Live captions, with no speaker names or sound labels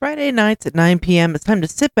Friday nights at 9 p.m., it's time to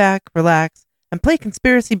sit back, relax, and play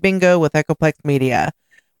Conspiracy Bingo with Echoplex Media.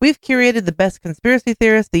 We've curated the best conspiracy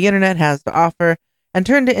theorists the internet has to offer and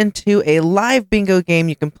turned it into a live bingo game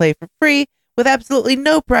you can play for free with absolutely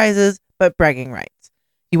no prizes but bragging rights.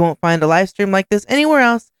 You won't find a live stream like this anywhere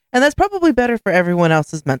else, and that's probably better for everyone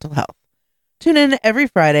else's mental health. Tune in every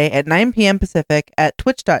Friday at 9 p.m. Pacific at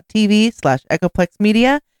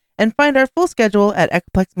twitch.tv/EchoplexMedia and find our full schedule at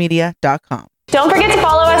echoplexmedia.com. Don't forget to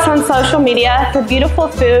follow us on social media for beautiful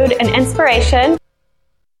food and inspiration.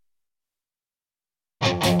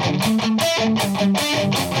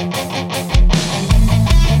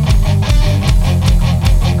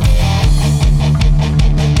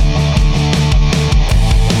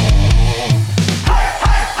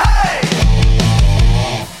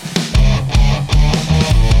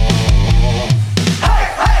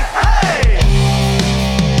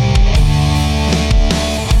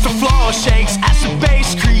 Shakes as the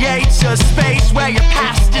bass creates a space where your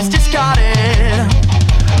past is discarded.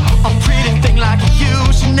 A pretty thing like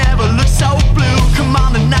you should never look so blue. Come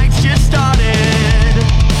on, the night's just started.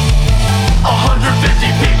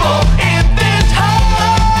 150 people in this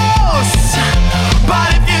house,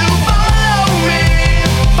 but if you follow me,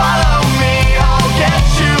 I'll get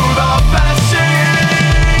you the best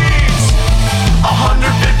seats.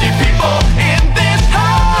 150 people in this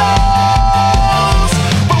house.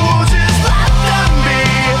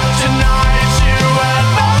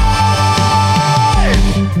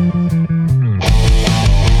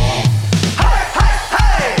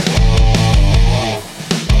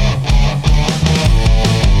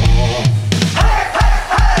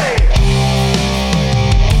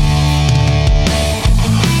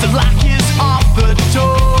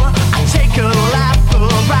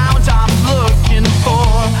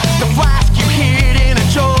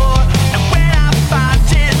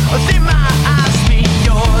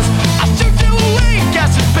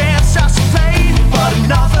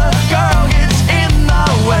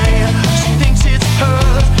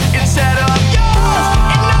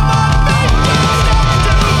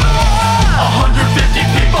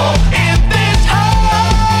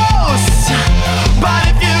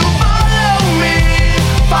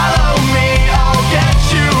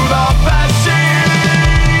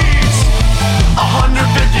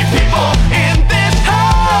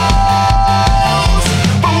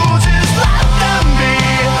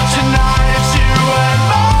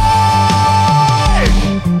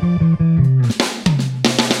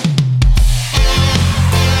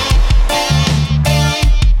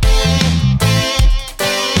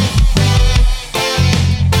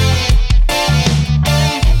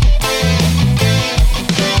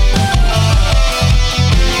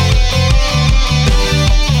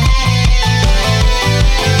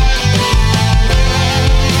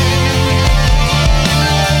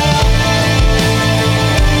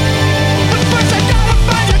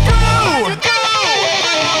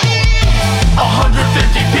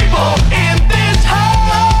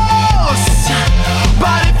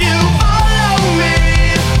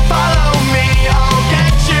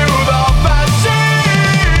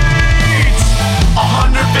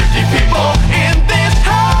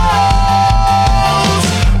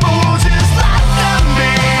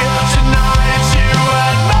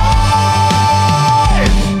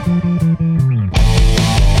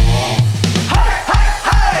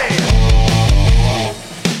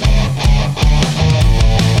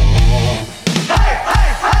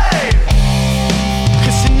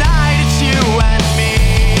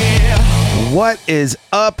 What is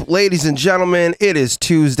up, ladies and gentlemen? It is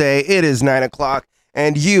Tuesday. It is 9 o'clock,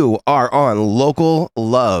 and you are on Local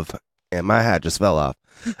Love. And my hat just fell off.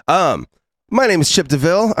 My name is Chip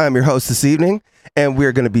DeVille. I'm your host this evening, and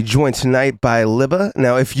we're going to be joined tonight by Libba.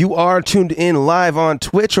 Now, if you are tuned in live on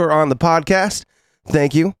Twitch or on the podcast,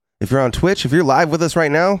 thank you. If you're on Twitch, if you're live with us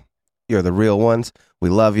right now, you're the real ones. We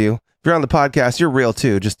love you. If you're on the podcast, you're real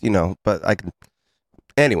too. Just, but I can.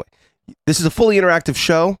 Anyway. This is a fully interactive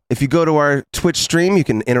show. If you go to our Twitch stream, you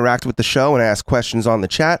can interact with the show and ask questions on the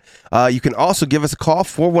chat. You can also give us a call,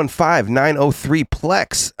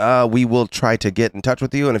 415-903-PLEX. We will try to get in touch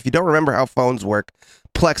with you. And if you don't remember how phones work,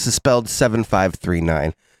 PLEX is spelled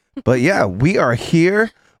 7539. But yeah, we are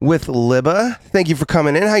here with Libba. Thank you for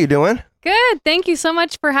coming in. How you doing? Good. Thank you so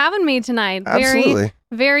much for having me tonight. Absolutely.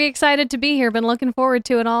 Very excited to be here. Been looking forward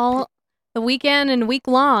to it all the weekend and week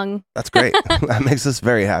long. That's great. That makes us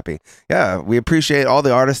very happy. Yeah, we appreciate all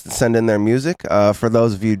the artists that send in their music. For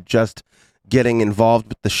those of you just getting involved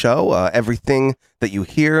with the show, everything that you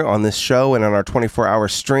hear on this show and on our 24-hour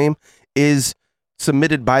stream is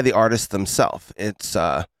submitted by the artists themselves. It's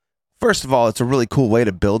first of all, it's a really cool way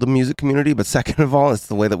to build a music community, but second of all, it's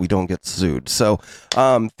the way that we don't get sued. So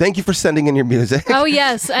thank you for sending in your music. Oh,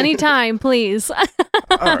 yes. Anytime, please.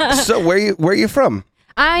 All right. So where are you from?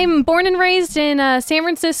 I'm born and raised in San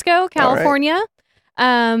Francisco, California.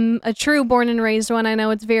 A true born and raised one. I know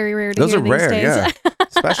it's very rare to Those hear are these rare, days. yeah.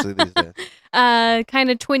 Especially these days. Kind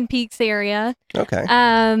of Twin Peaks area. Okay.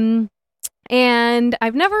 And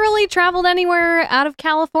I've never really traveled anywhere out of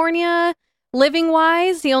California living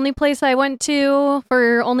wise. The only place I went to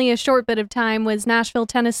for only a short bit of time was Nashville,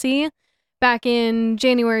 Tennessee, back in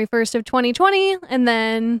January 1st of 2020. And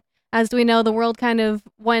then, as we know, the world kind of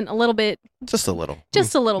went a little bit. Just a little.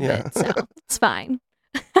 Bit. So it's fine.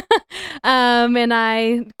 And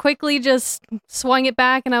I quickly just swung it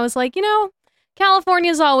back and I was like,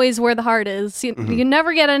 California's always where the heart is. You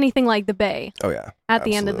never get anything like the Bay. Oh, yeah. At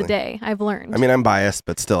the end of the day, I've learned. I mean, I'm biased,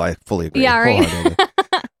 but still, I fully agree. Yeah,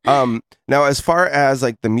 right. Now, as far as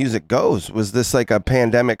like the music goes, was this like a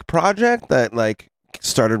pandemic project that like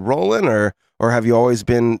started rolling, or have you always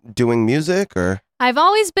been doing music? Or I've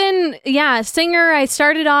always been, a singer. I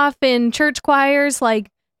started off in church choirs, like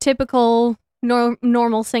typical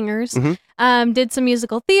normal singers. Did some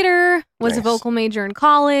musical theater. Was a vocal major in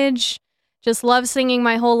college. Just loved singing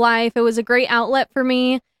my whole life. It was a great outlet for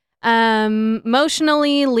me.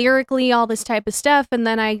 Emotionally, lyrically, all this type of stuff. And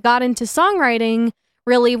then I got into songwriting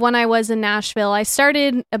really when I was in Nashville. I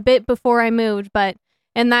started a bit before I moved, but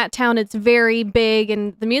in that town, it's very big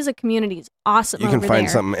and the music community is awesome. You can find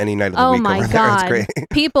there. something any night of the week over there. It's great.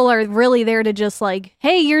 People are really there to just like,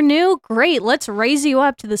 hey, you're new? Great. Let's raise you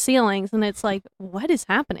up to the ceilings. And it's like, what is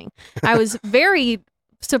happening? I was very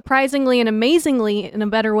surprisingly and amazingly, in a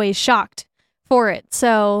better way, shocked for it.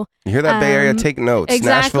 So you hear that, Bay Area? Take notes.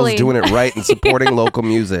 Exactly. Nashville's doing it right and supporting local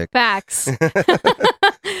music. Facts.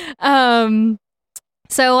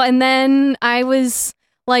 So, and then I was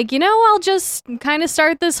like, I'll just kind of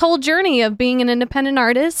start this whole journey of being an independent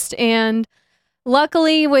artist. And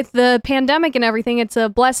luckily with the pandemic and everything, it's a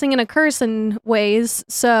blessing and a curse in ways.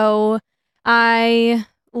 So I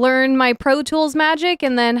learned my Pro Tools magic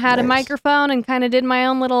and then had a microphone and kind of did my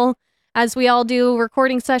own little, as we all do,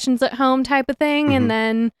 recording sessions at home type of thing. And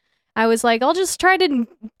then I was like, I'll just try to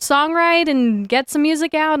songwrite and get some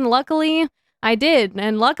music out. And luckily I did.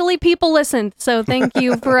 And luckily people listened. So thank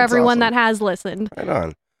you for everyone that has listened. Right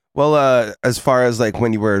on. Well, as far as like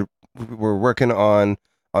when you were working on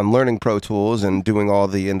learning Pro Tools and doing all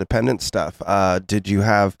the independent stuff, did you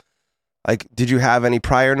have any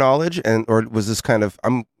prior knowledge, or was this kind of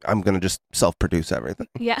I'm going to just self-produce everything?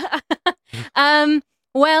 Yeah.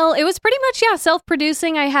 Well, it was pretty much,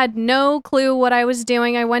 self-producing. I had no clue what I was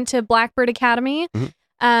doing. I went to Blackbird Academy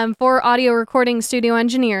for audio recording studio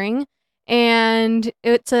engineering, and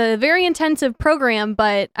it's a very intensive program,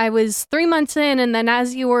 but I was 3 months in, and then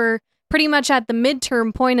as you were pretty much at the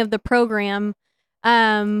midterm point of the program,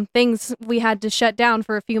 things we had to shut down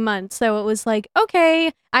for a few months. So it was like,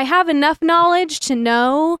 okay, I have enough knowledge to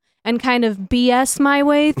know and kind of BS my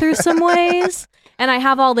way through some ways. And I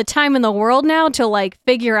have all the time in the world now to like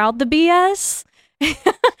figure out the BS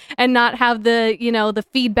and not have the, the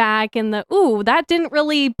feedback and the, ooh, that didn't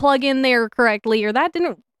really plug in there correctly, or that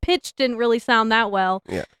pitch didn't really sound that well.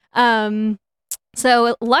 Yeah.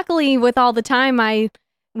 So luckily with all the time, I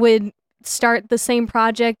would start the same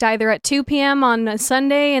project either at 2 p.m. on a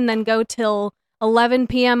Sunday and then go till 11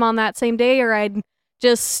 p.m. on that same day, or I'd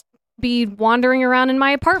just be wandering around in my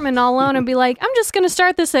apartment all alone and be like, I'm just going to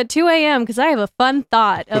start this at 2 a.m. because I have a fun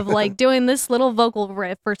thought of like doing this little vocal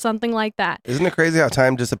riff or something like that. Isn't it crazy how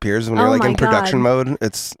time disappears when you're like in production mode?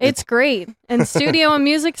 It's great. In studio and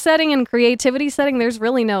music setting and creativity setting, there's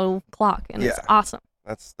really no clock, and it's awesome.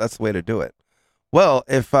 That's the way to do it. Well,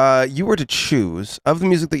 if you were to choose, of the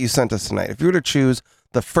music that you sent us tonight, if you were to choose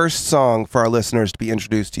the first song for our listeners to be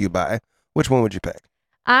introduced to you by, which one would you pick?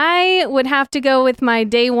 I would have to go with my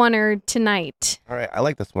Day Oneer, Tonight. All right, I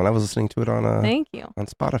like this one. I was listening to it on Thank you. on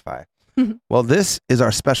Spotify. Well, this is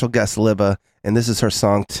our special guest, Libba, and this is her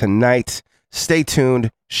song, Tonight. Stay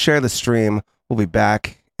tuned. Share the stream. We'll be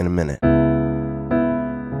back in a minute.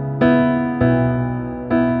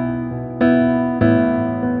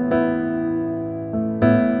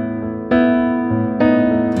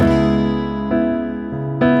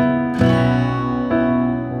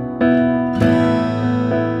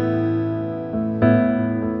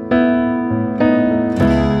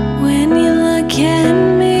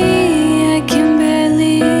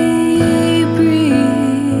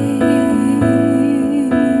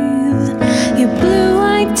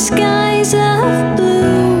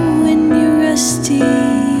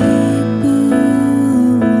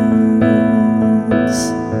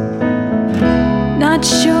 Not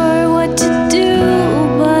sure what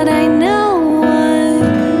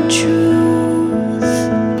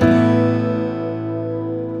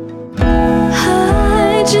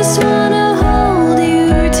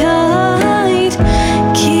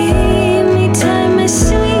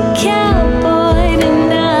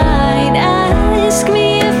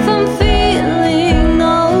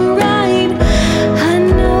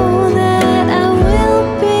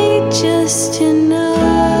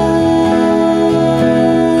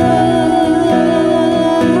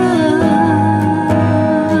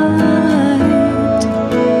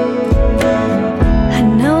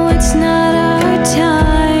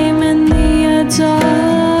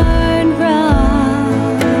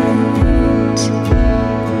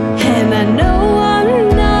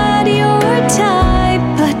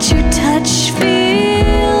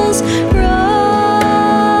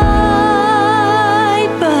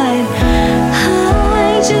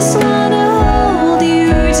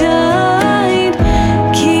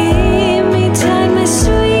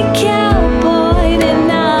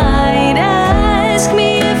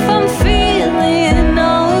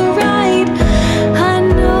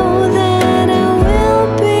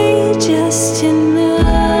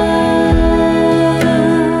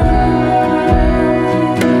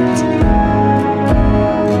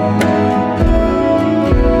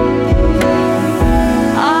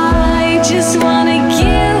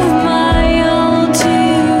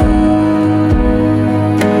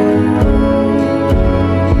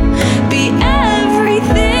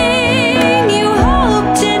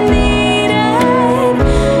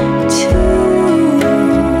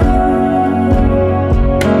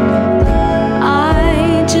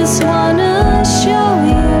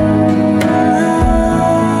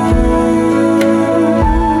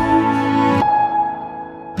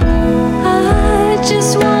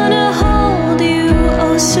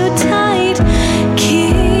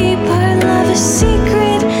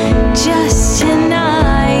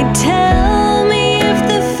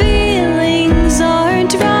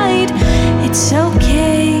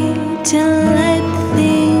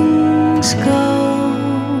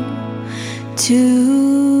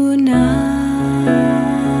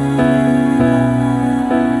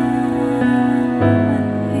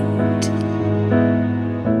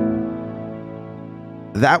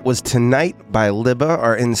That was Tonight by Libba,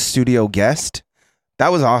 our in-studio guest.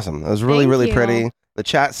 That was awesome. That was really, Thank really you. pretty. The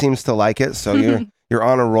chat seems to like it, so you're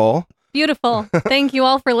on a roll. Beautiful. Thank you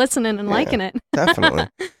all for listening and liking it. Definitely.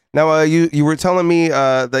 Now, you were telling me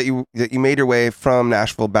that you made your way from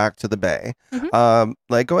Nashville back to the Bay. Mhm. Go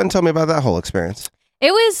ahead and tell me about that whole experience.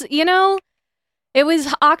 It was, it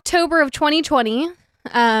was October of 2020.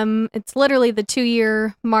 It's literally the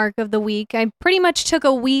 2-year mark of the week. I pretty much took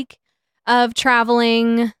a week of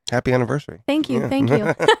traveling. Happy anniversary. Thank you. Yeah. Thank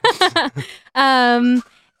you.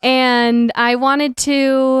 And I wanted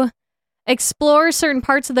to explore certain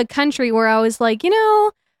parts of the country where I was like,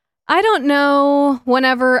 I don't know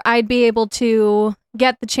whenever I'd be able to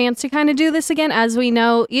get the chance to kind of do this again. As we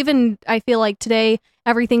know, even I feel like today,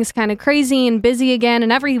 everything's kind of crazy and busy again,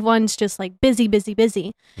 and everyone's just like busy, busy,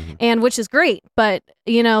 busy, and which is great. But,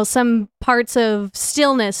 some parts of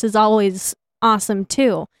stillness is always awesome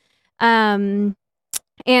too. And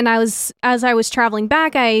as I was traveling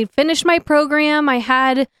back, I finished my program. I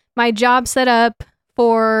had my job set up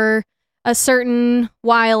for a certain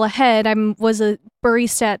while ahead. I was a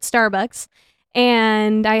barista at Starbucks,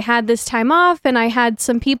 and I had this time off, and I had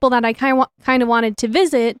some people that I kind of wanted to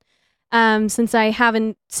visit since I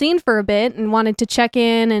haven't seen for a bit, and wanted to check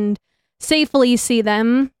in and safely see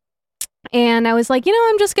them. And I was like,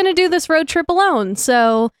 I'm just going to do this road trip alone.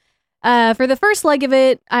 So for the first leg of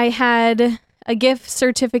it, I had a gift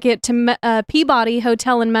certificate to Peabody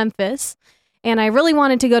Hotel in Memphis. And I really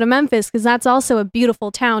wanted to go to Memphis because that's also a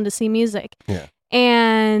beautiful town to see music. Yeah.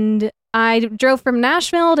 And I drove from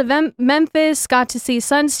Nashville to Memphis, got to see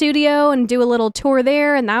Sun Studio and do a little tour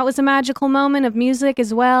there. And that was a magical moment of music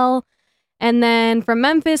as well. And then from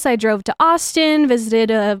Memphis, I drove to Austin,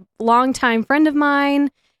 visited a longtime friend of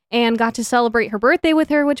mine, and got to celebrate her birthday with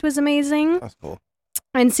her, which was amazing. That's cool.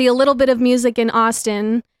 And see a little bit of music in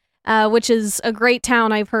Austin, which is a great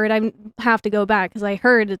town. I've heard. I have to go back because I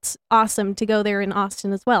heard it's awesome to go there in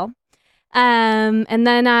Austin as well. And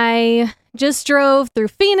then I just drove through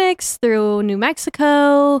Phoenix, through New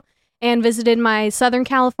Mexico, and visited my Southern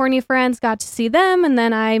California friends, got to see them, and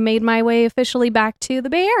then I made my way officially back to the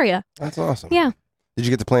Bay Area. That's awesome. Yeah. Did you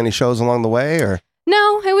get to play any shows along the way, or?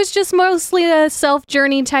 No, it was just mostly a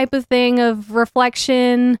self-journey type of thing of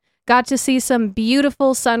reflection. Got to see some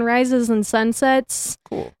beautiful sunrises and sunsets.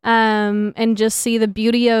 Cool. And just see the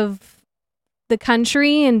beauty of the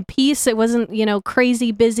country and peace. It wasn't,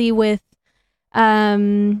 crazy busy with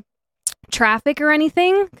traffic or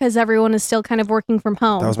anything because everyone is still kind of working from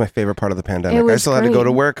home. That was my favorite part of the pandemic. It I was still had to go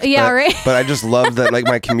to great. work. Yeah, but, right. But I just loved that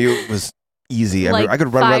my commute was easy. Like I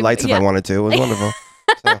could run red 5 lights if I wanted to. It was wonderful.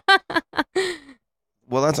 So.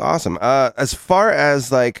 Well, that's awesome. As far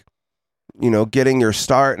as getting your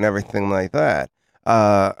start and everything like that,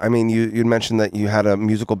 you mentioned that you had a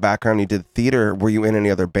musical background. You did theater. Were you in any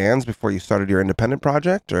other bands before you started your independent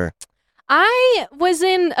project, or? I was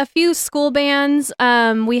in a few school bands.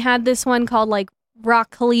 We had this one called Rock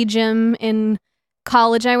Collegium in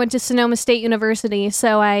college. I went to Sonoma State University,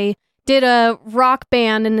 so I did a rock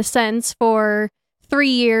band in a sense for 3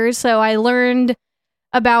 years. So I learned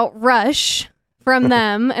about Rush from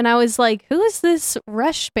them, and I was like, who is this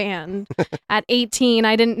Rush band? At 18,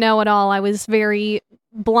 I didn't know at all. I was very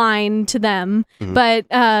blind to them. Mhm. But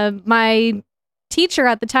my teacher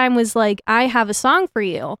at the time was like, I have a song for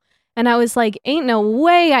you. And I was like, ain't no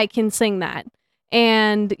way I can sing that.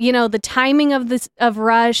 And, the timing of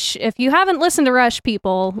Rush, if you haven't listened to Rush,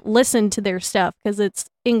 people, listen to their stuff because it's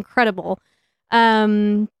incredible.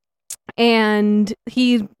 And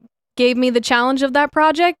he gave me the challenge of that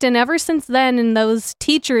project. And ever since then, and those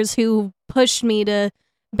teachers who pushed me to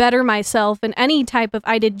better myself in any type of,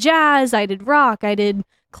 I did jazz, I did rock, I did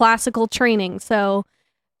classical training. So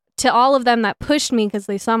to all of them that pushed me because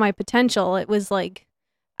they saw my potential, it was like,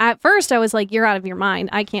 at first I was like, you're out of your mind.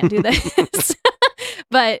 I can't do this.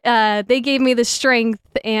 But they gave me the strength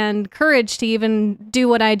and courage to even do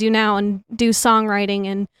what I do now and do songwriting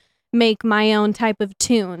and make my own type of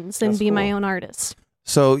tunes and That's be my cool. own artist.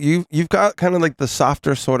 So you've got kind of the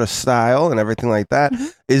softer sort of style and everything like that.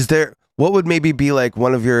 Mhm. Is there, what would maybe be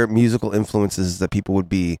one of your musical influences that people would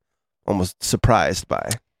be almost surprised by?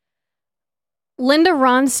 Linda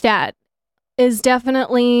Ronstadt is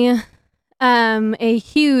definitely a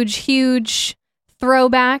huge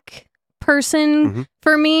throwback person Mhm.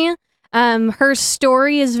 for me. Her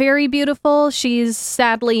story is very beautiful. She's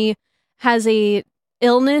sadly has a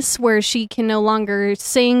illness where she can no longer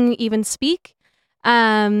sing, even speak.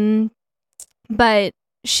 But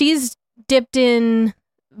she's dipped in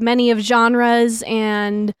many of genres,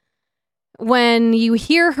 and when you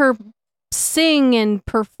hear her sing and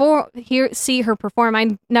see her perform.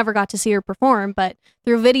 I never got to see her perform, but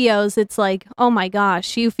through videos, it's like, oh my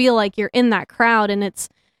gosh, you feel like you're in that crowd, and it's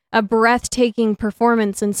a breathtaking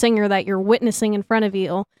performance and singer that you're witnessing in front of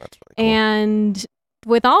you. That's really cool. And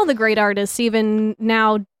with all the great artists, even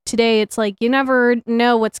now today, it's like you never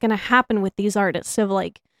know what's going to happen with these artists. So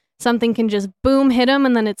like something can just boom hit them,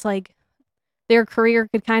 and then it's like their career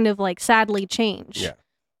could kind of like sadly change. Yeah.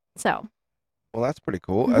 So. Well, that's pretty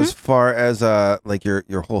cool. Mhm. As far as like your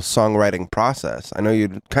whole songwriting process, I know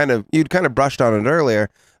you'd kind of brushed on it earlier,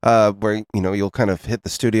 where you'll kind of hit the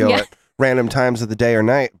studio Yeah. at random times of the day or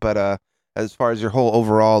night. But as far as your whole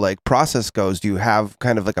overall like process goes, do you have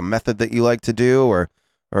kind of like a method that you like to do, or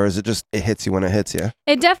is it just it hits you when it hits you?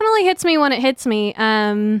 It definitely hits me when it hits me.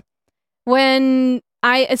 When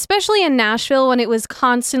especially in Nashville, when it was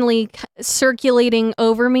constantly circulating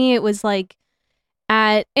over me, it was like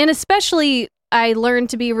and especially I learned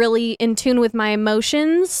to be really in tune with my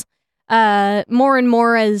emotions, more and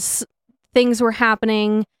more as things were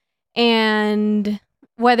happening, and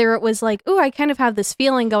whether it was like, ooh, I kind of have this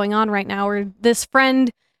feeling going on right now, or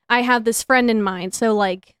I have this friend in mind. So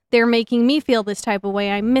like they're making me feel this type of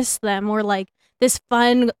way. I miss them, or like this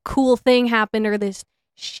fun, cool thing happened, or this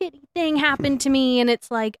shitty thing happened to me. And it's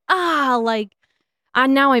like, now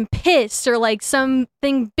I'm pissed, or like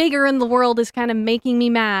something bigger in the world is kind of making me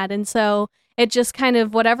mad. And so it just kind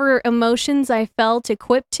of, whatever emotions I felt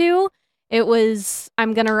equipped to, it was,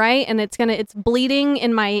 I'm going to write, and it's bleeding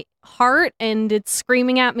in my heart, and it's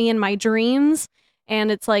screaming at me in my dreams.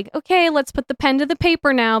 And it's like, okay, let's put the pen to the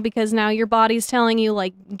paper now, because now your body's telling you,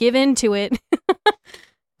 like, give into it.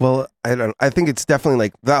 Well, I think it's definitely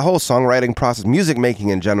like that whole songwriting process, music making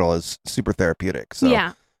in general is super therapeutic. So,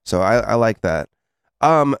 Yeah. So I like that.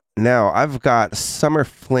 Now I've got Summer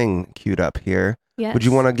Fling queued up here. Yes. Would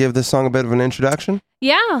you want to give this song a bit of an introduction?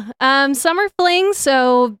 Yeah. Summer Fling.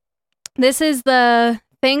 So this is the,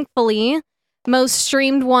 thankfully, most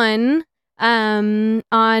streamed one on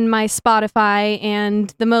my Spotify,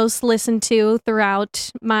 and the most listened to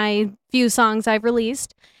throughout my few songs I've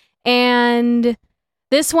released. And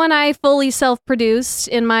this one I fully self-produced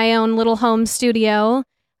in my own little home studio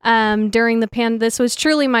during this was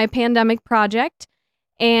truly my pandemic project.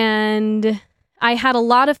 And I had a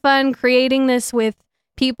lot of fun creating this with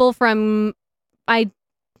people I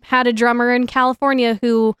had a drummer in California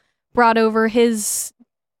who brought over his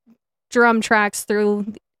drum tracks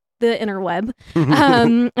through the interweb.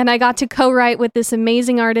 And I got to co-write with this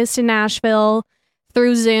amazing artist in Nashville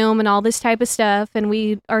through Zoom and all this type of stuff. And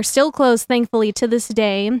we are still close, thankfully, to this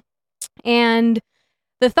day. And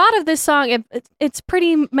the thought of this song, it's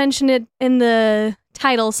pretty mentioned it in the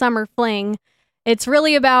title, Summer Fling. It's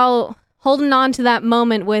really about holding on to that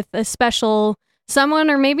moment with a special someone,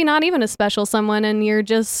 or maybe not even a special someone, and you're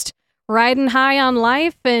just riding high on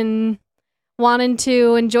life and wanting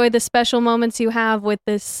to enjoy the special moments you have with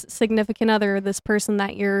this significant other, this person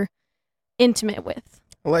that you're intimate with.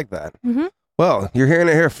 I like that. Mm-hmm. Well, you're hearing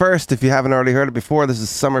it here first. If you haven't already heard it before, this is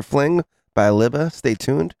Summer Fling by Libba. Stay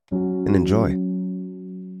tuned and enjoy.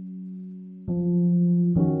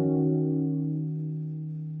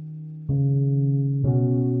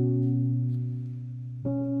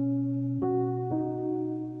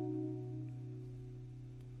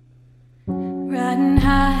 Riding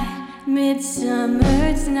high,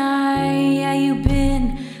 midsummer's night. Yeah, you've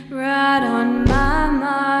been right on my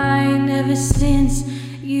mind ever since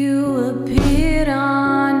you appeared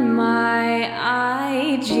on my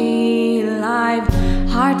IG Live.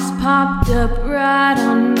 Hearts popped up right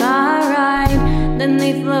on my right, then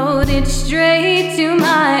they floated straight to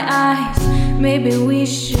my eyes. Maybe we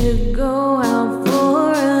should go out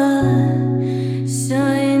for a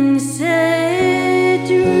sunset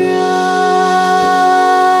drive.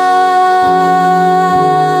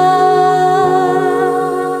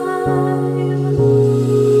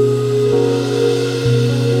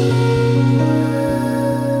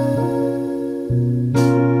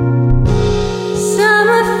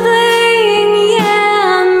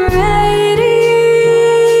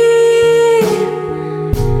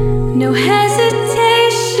 No hesitations,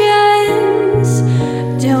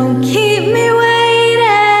 don't keep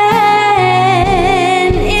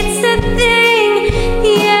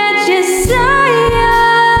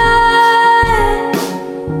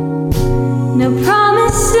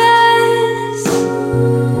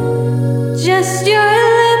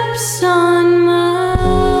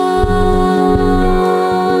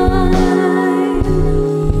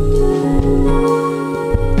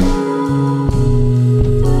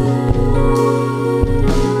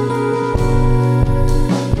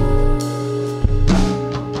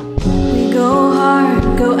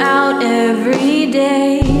go out every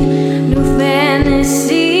day. New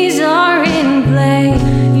fantasies are in play.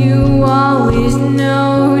 You always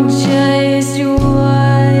know just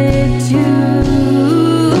what to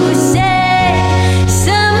say.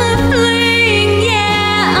 Summer fling,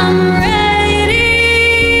 yeah, I'm ready.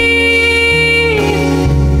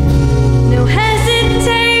 No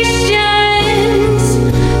hesitations,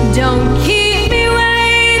 don't keep me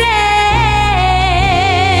waiting.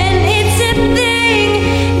 It's a thing,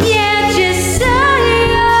 yeah, just say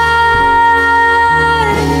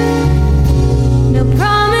no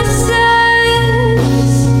promises,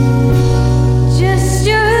 just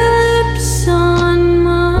your lips on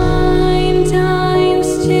mine.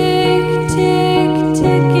 Time's tick, tick,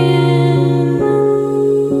 ticking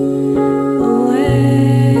away.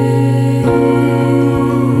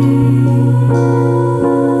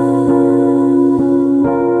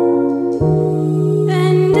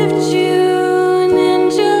 End of June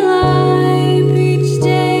and July, beach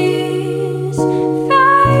days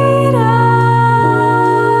fade on.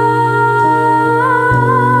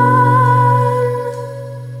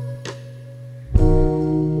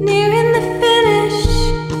 Nearing the finish,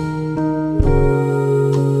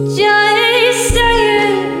 just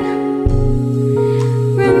saying.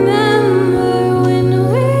 Remember when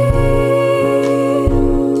we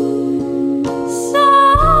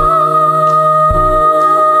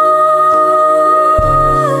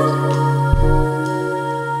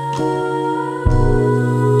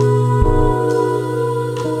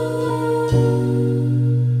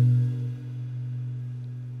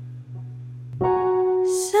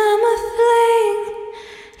summer fling,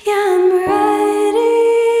 yeah, I'm ready.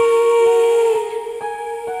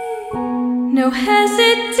 No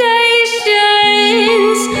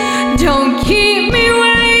hesitations, don't keep me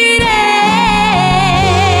waiting.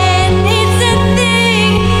 It's a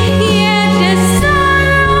thing, yeah, just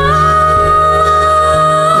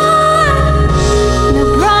no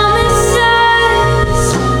promises,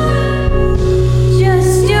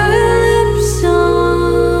 just your lips on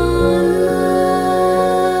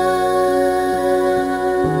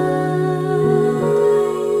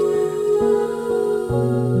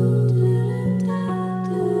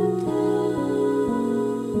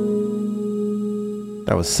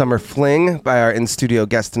That was Summer Fling by our in-studio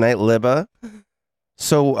guest tonight, Libba.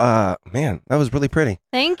 So, man, that was really pretty.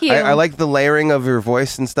 Thank you. I like the layering of your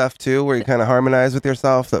voice and stuff too, where you kind of harmonize with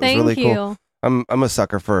yourself. That was Thank really you. cool. I'm a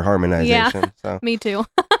sucker for harmonization. So, Me too.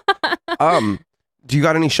 do you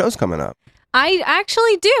got any shows coming up? I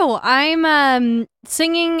actually do. I'm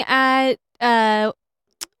singing at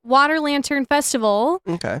Water Lantern Festival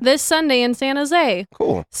Okay, this Sunday in San Jose.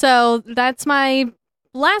 cool. So that's my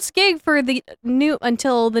last gig for the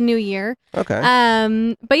until the new year. Okay,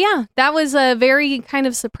 But yeah, that was a very kind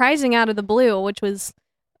of surprising out of the blue, which was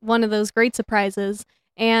one of those great surprises.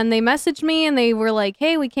 And they messaged me and they were like,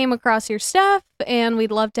 "Hey, we came across your stuff and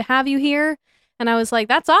we'd love to have you here." And I was like,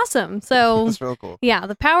 "That's awesome." So that's real cool. yeah,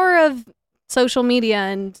 the power of social media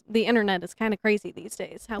and the internet is kind of crazy these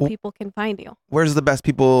days, how Well- people can find you. Where's the best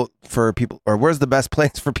people for people, or where's the best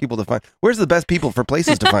place for people to find? Where's the best people for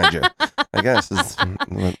places to find you? I guess is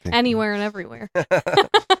Anywhere and everywhere.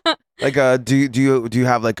 like do you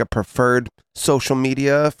have like a preferred social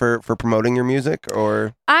media for promoting your music,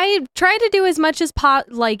 or I try to do as much as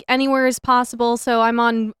like anywhere as possible. So I'm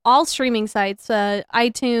on all streaming sites,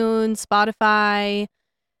 iTunes, Spotify,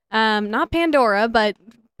 not Pandora, but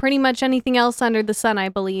pretty much anything else under the sun, I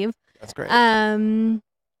believe. that's great. And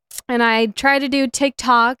I try to do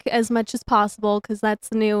TikTok as much as possible because that's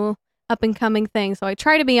the new up and coming thing. So I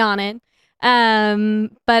try to be on it.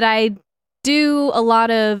 But I do a lot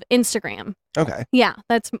of Instagram. Okay, Yeah,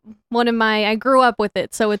 that's one of I grew up with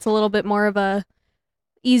it, so it's a little bit more of a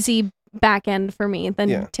easy back end for me than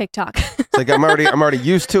Yeah. TikTok. it's like I'm already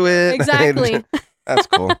used to it. Exactly. That's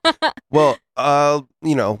cool. Well, I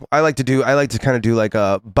like to kind of do like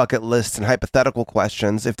a bucket list and hypothetical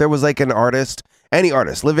questions. If there was like an artist, any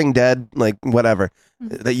artist, living, dead, like whatever,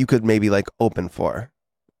 that you could maybe like open for,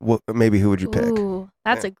 maybe who would you pick? Ooh,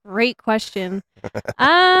 that's a great question.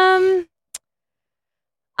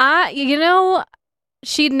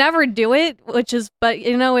 She'd never do it, but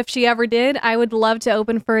if she ever did, I would love to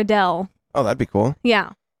open for Adele. Oh, that'd be cool.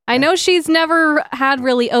 Yeah. I know she's never had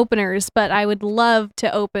really openers, but I would love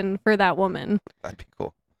to open for that woman. That'd be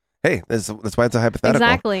cool. Hey, that's why it's a hypothetical.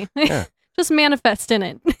 Exactly. Yeah. Just manifest in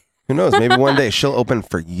it. Who knows? Maybe one day she'll open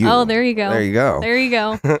for you. Oh, there you go. There you go. There you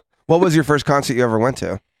go. What was your first concert you ever went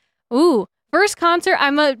to? Ooh, first concert.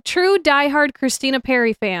 I'm a true diehard Christina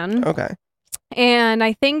Perri fan. Okay. And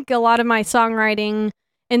I think a lot of my songwriting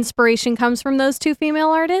inspiration comes from those two female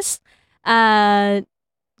artists.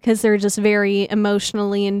 because they're just very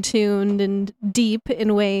emotionally in tuned and deep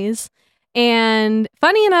in ways. And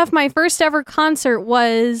funny enough, my first ever concert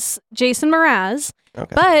was Jason Mraz,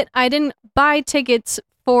 Okay. but I didn't buy tickets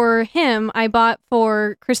for him. I bought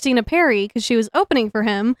for Christina Perri because she was opening for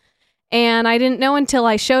him. And I didn't know until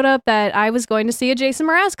I showed up that I was going to see a Jason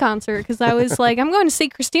Mraz concert because I was like, I'm going to see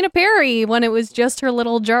Christina Perri when it was just her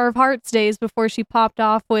little Jar of Hearts days before she popped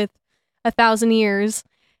off with 1,000 Years.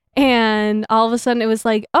 And all of a sudden it was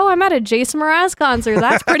like, oh, I'm at a Jason Mraz concert.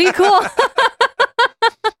 That's pretty cool.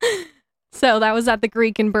 So that was at the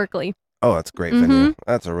Greek in Berkeley. Oh, that's a great venue.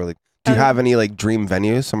 That's a really. Do you have any like dream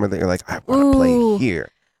venues somewhere that you're like, I want to play here?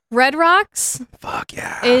 Red Rocks Fuck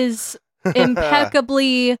yeah. is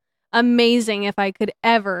impeccably amazing if I could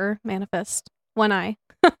ever manifest one eye.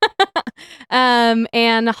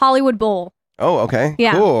 And Hollywood Bowl. Oh, okay.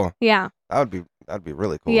 Yeah. Cool. Yeah. That'd be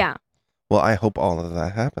really cool. Yeah. Well, I hope all of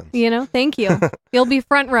that happens. Thank you. You'll be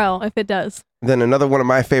front row if it does. Then another one of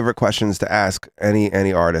my favorite questions to ask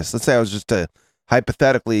any artist. Let's say I was just to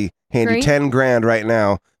hypothetically hand you Great. 10 grand right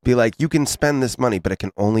now, be like, you can spend this money, but it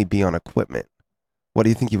can only be on equipment. What do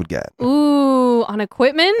you think you would get? Ooh, on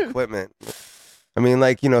equipment? Equipment. I mean,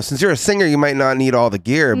 like, since you're a singer, you might not need all the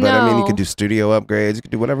gear, but I mean, you No. could do studio upgrades. You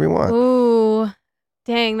could do whatever you want. Ooh,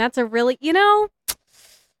 dang, that's a really,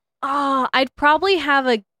 I'd probably have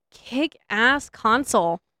a kick-ass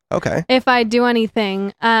console Okay. if I do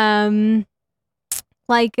anything.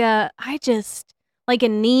 Like a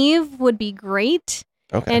Neve would be great.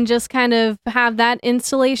 Okay. And just kind of have that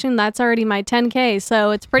installation. That's already my 10K,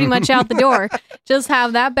 so it's pretty much out the door. Just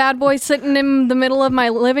have that bad boy sitting in the middle of my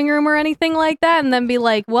living room or anything like that, and then be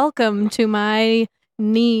like, welcome to my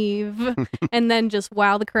Neve. And then just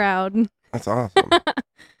wow the crowd. That's awesome.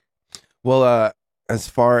 Well, as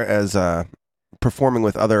far as performing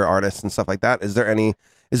with other artists and stuff like that, is there any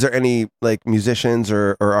like musicians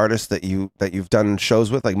or artists that you've done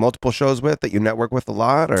shows with, like multiple shows with, that you network with a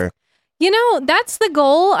lot, or? That's the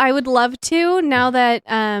goal. I would love to, now that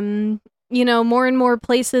more and more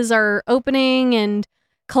places are opening and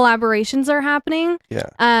collaborations are happening.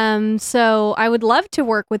 Yeah. So I would love to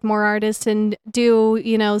work with more artists and do,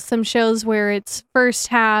 some shows where it's first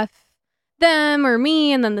half them or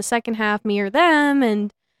me, and then the second half me or them,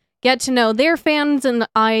 and get to know their fans, and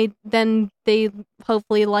they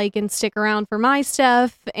hopefully like and stick around for my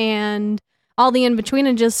stuff and all the in between.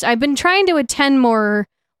 And just, I've been trying to attend more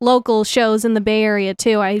local shows in the Bay Area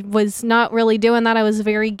too. I was not really doing that. I was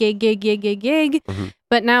very gig. Mm-hmm.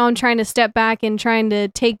 But now I'm trying to step back and trying to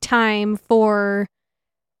take time for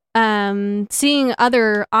seeing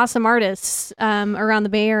other awesome artists around the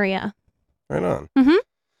Bay Area. Right on. Mm-hmm.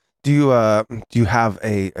 Do you have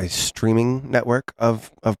a streaming network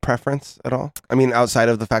of preference at all? I mean, outside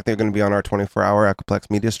of the fact that you're going to be on our 24-hour Echoplex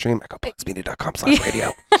media stream,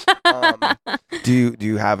 echoplexmedia.com/radio. Do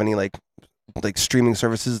you have any like streaming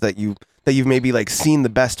services that you've maybe like seen the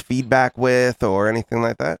best feedback with, or anything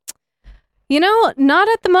like that? Not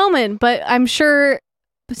at the moment, but I'm sure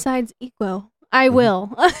besides Equo, I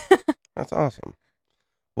will. That's awesome.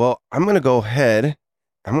 Well, I'm going to go ahead.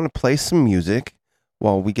 I'm going to play some music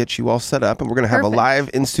while we get you all set up, and we're going to have Perfect. a live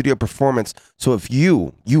in-studio performance. So if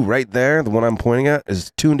you right there, the one I'm pointing at,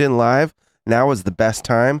 is tuned in live, now is the best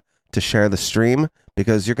time to share the stream,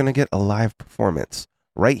 because you're going to get a live performance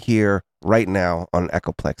right here, right now on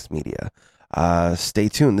Echoplex Media. Stay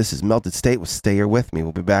tuned. This is Melted State with Stay Here With Me.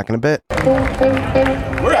 We'll be back in a bit. We're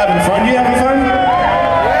having fun. You having fun?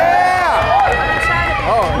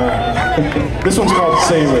 Yeah! This one's called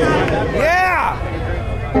Stay With Me. Yeah!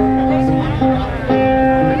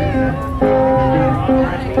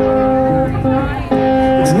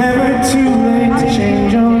 It's never too late to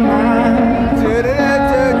change your mind.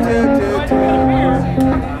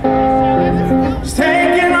 Just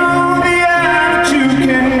taking all the air that you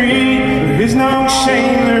can read. There is no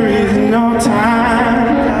shame, there is no time.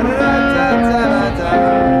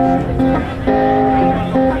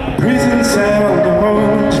 Prison cell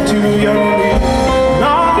devotes you to your need. And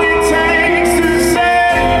all it takes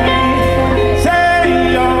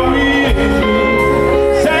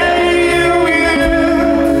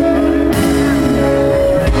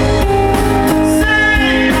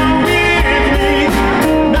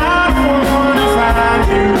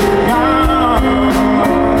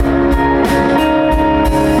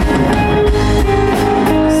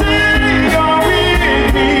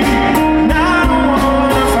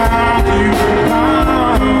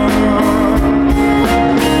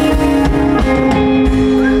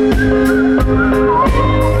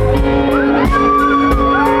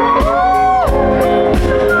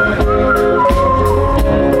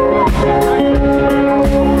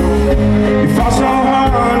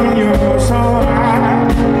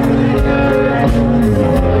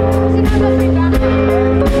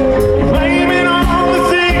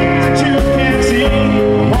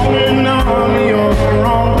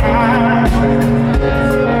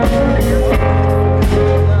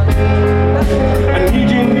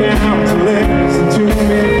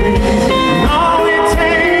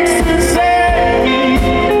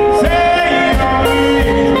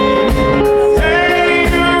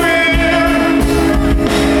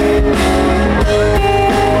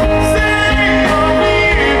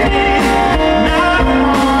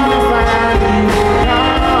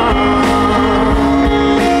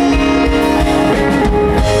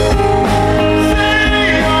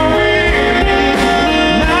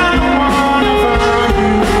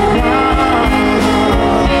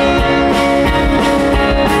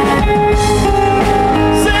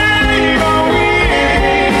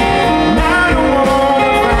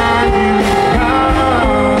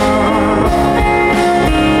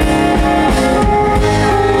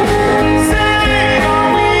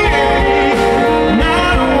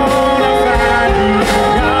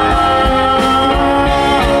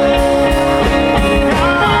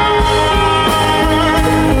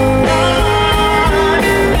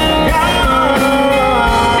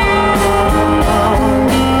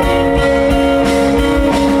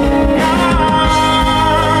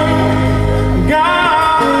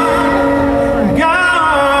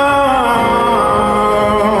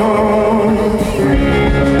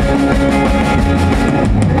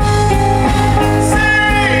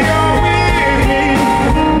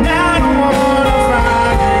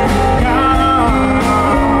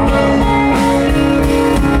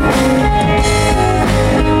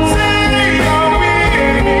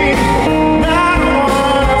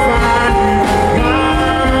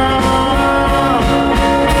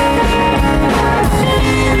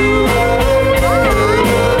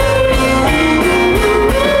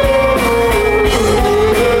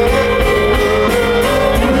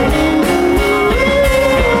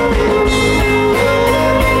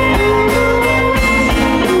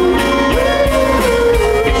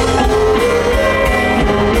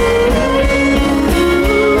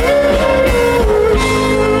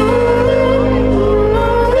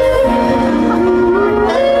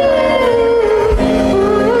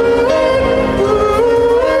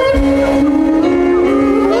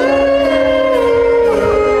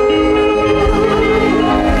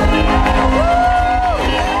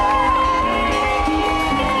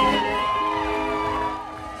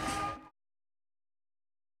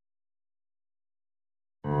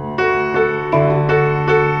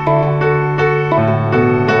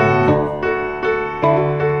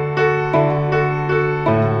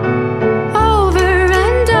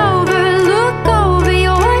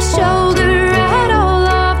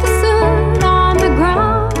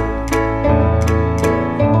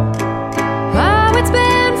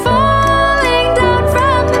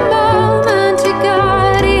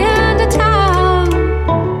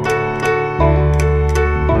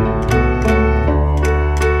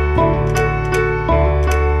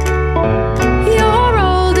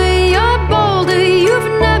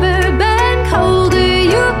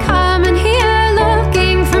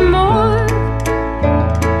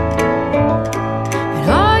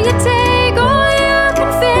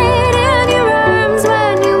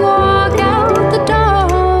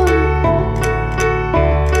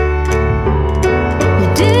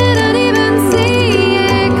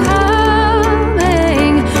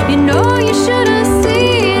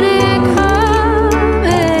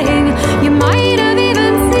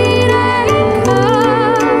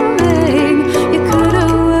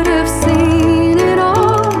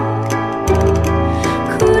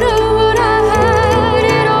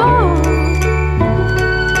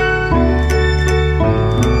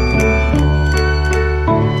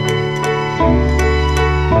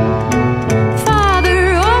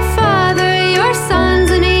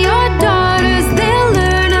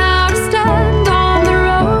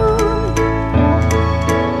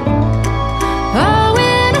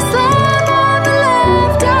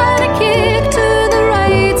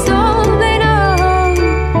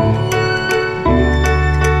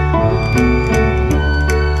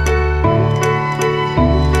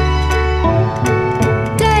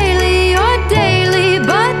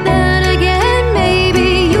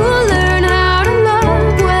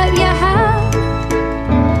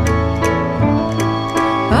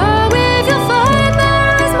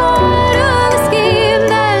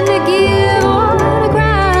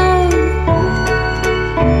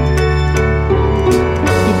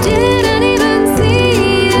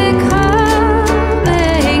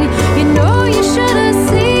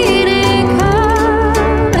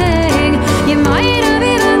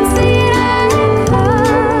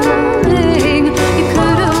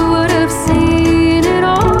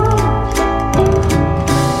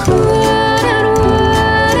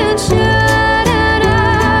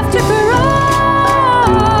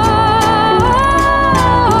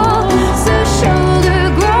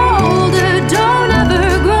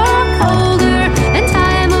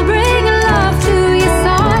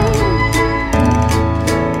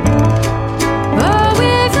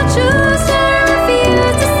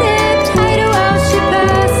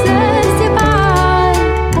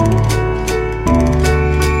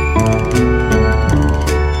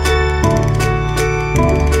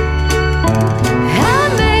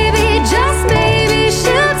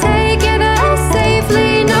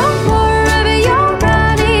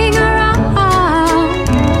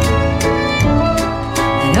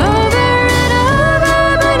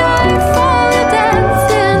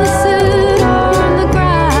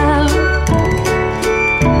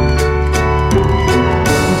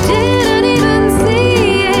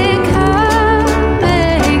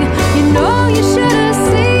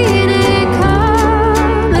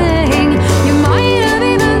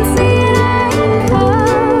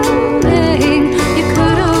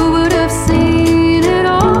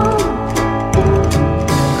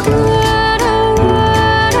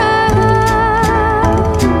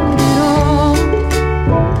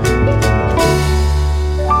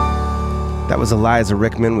was Eliza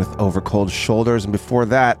Rickman with Over Cold Shoulders, and before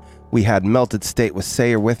that, we had Melted State with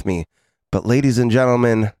Say You're With Me. But ladies and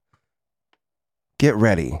gentlemen, get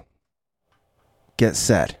ready, get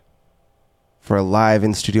set for a live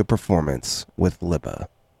in-studio performance with Libba.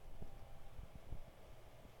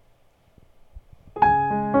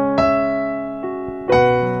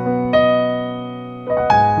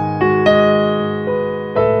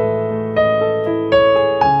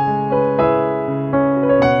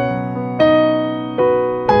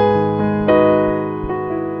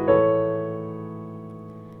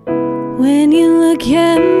 When you look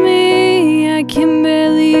at me, I can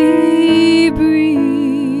barely breathe.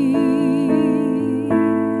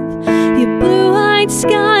 Your blue-eyed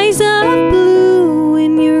skies of blue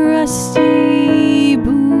in your rusty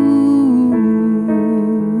boots.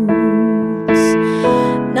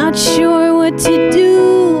 Not sure what to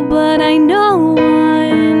do, but I know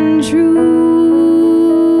one truth.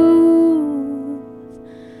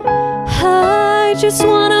 I just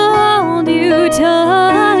wanna hold you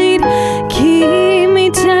tight. Keep me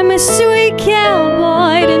tight, my sweet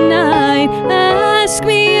cowboy tonight. Ask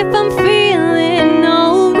me if I'm feeling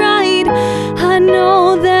alright. I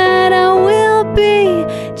know that I will be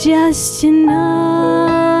just tonight.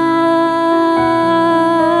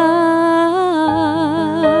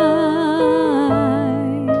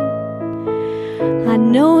 I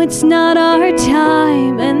know it's not our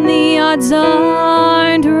time and the odds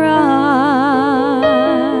aren't right.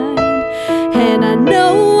 And I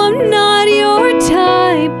know I'm not your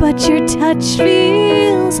type, but your touch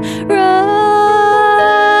feels right.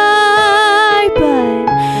 But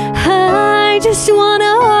I just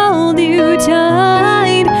wanna hold you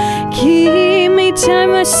tight. Keep me tight,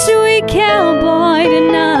 my sweet cowboy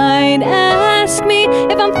tonight. Ask me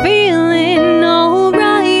if I'm feeling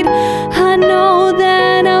alright. I know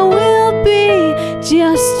that I will be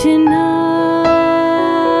just tonight.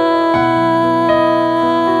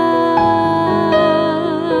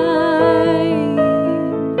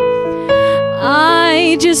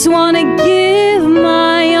 I just wanna give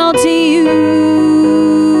my all to you.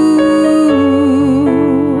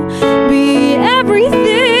 Be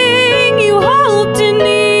everything you hoped and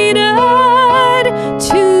needed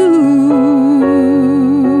to.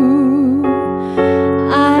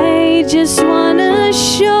 I just wanna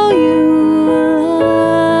show you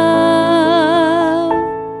love.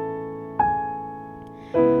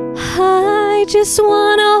 I just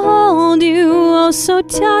wanna hold you oh so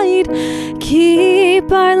tight.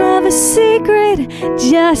 Keep our love a secret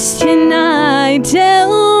just tonight.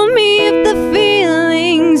 Tell me if the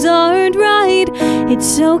feelings aren't right.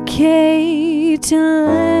 It's okay to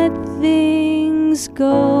let things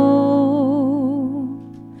go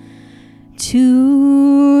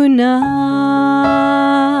tonight.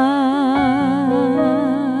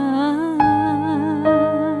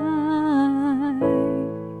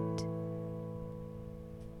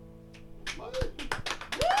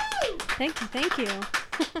 Thank you.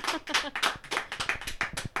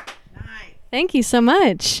 Nice. Thank you so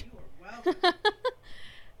much.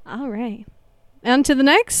 All right. On to the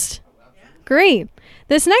next? Great.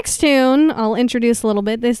 This next tune, I'll introduce a little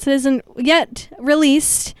bit. This isn't yet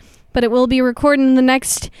released, but it will be recorded in the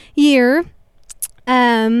next year.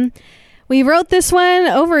 We wrote this one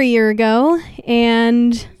over a year ago,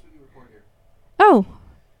 and... Oh.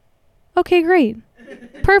 Okay, great.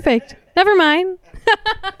 Perfect. Never mind.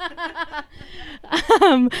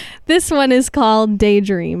 This one is called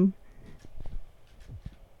Daydream.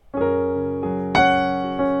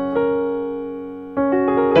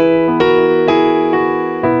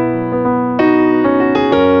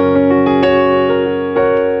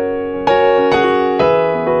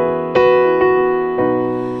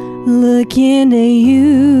 Looking at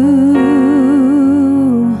you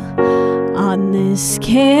on this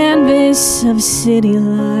canvas of city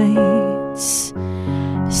lights,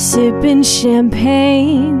 sipping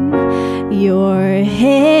champagne, your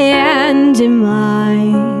hand in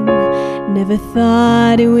mine. Never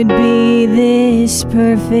thought it would be this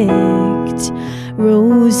perfect.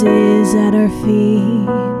 Roses at our feet,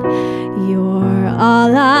 you're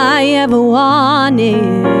all I ever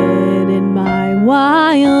wanted in my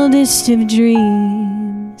wildest of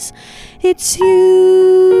dreams. It's you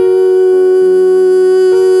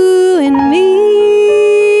and me,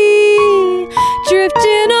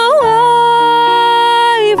 drifting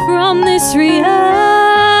away from this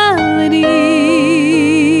reality.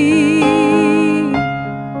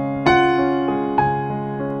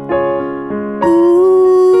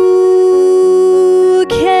 Ooh,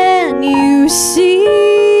 can you see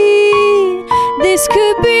this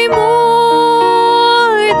could be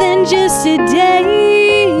more than just a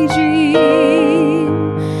daydream?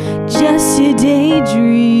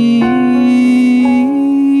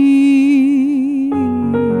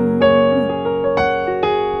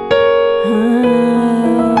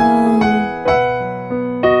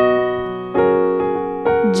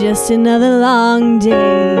 just another long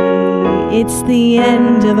day. It's the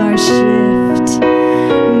end of our shift.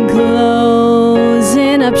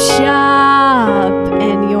 Closing up shop,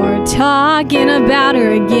 and you're talking about her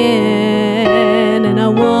again. And I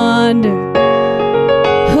wonder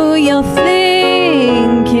who you're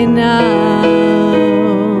thinking of.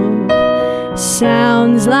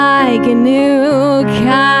 Sounds like a new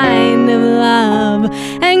kind of love.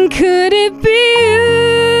 And could it be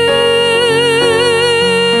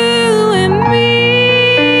you and me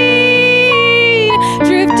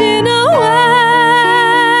drifting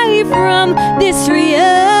away from this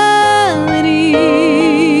reality?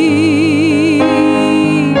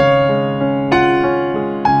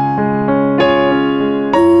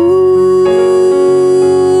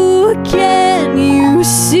 Ooh, can you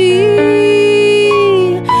see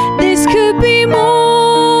this could be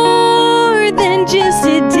more than just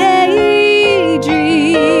a daydream,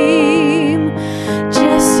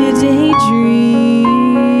 just a daydream.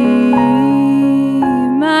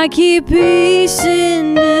 I keep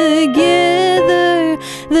piecing together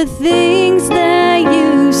the things that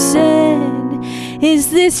you said. Is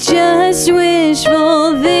this just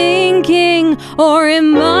wishful thinking, or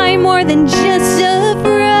am I more than just a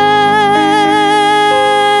friend?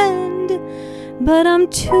 But I'm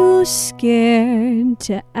too scared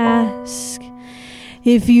to ask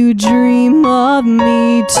if you dream of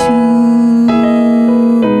me too.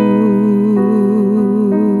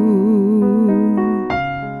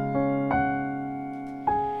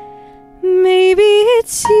 Maybe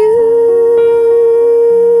it's you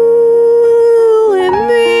and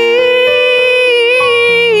me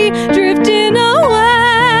drifting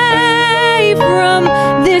away from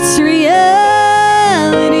this reality.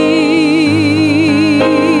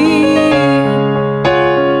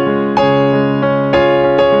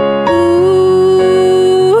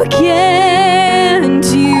 Ooh, can't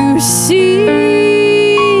you see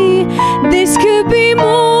this could be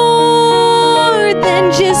more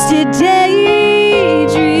than just a daydream?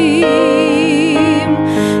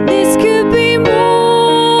 This could be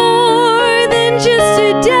more than just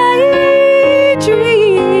a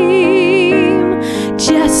daydream,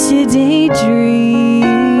 just a daydream.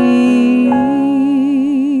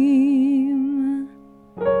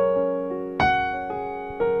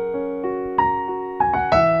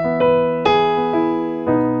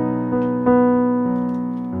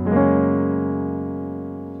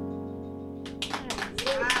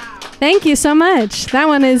 Thank you so much. That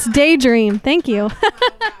one is Daydream. Thank you.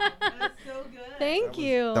 Thank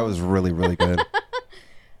you. That was really, really good.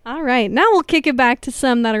 All right. Now we'll kick it back to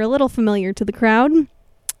some that are a little familiar to the crowd.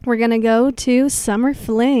 We're going to go to Summer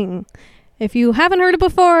Fling. If you haven't heard it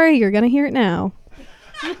before, you're going to hear it now.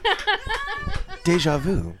 Deja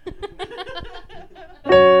vu.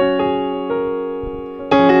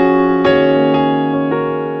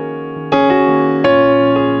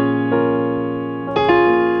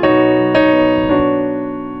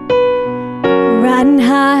 Riding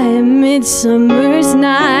high midsummer's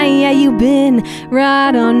night. Yeah, you've been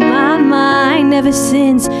right on my mind ever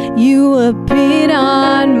since you appeared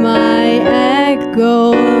on my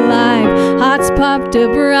Echo Live. Hearts popped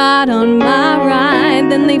up right on my ride,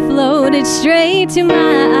 then they floated straight to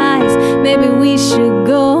my eyes. Maybe we should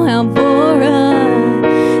go out for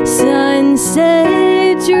a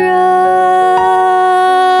sunset drive.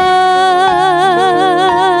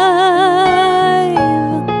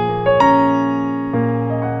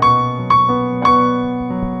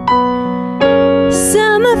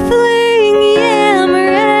 Summer fling, yeah, I'm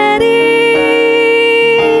ready.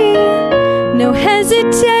 No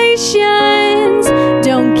hesitations,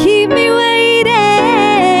 don't keep me waiting.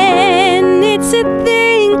 It's a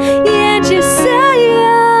thing, yeah, just say it.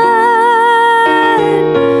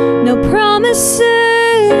 No promises,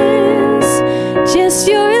 just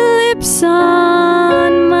your lips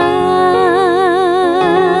on mine.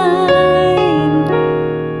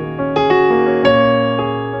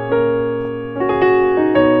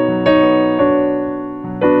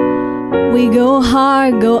 We go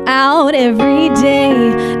hard, go out every day.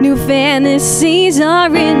 New fantasies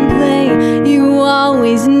are in play. You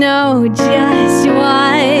always know just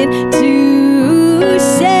what to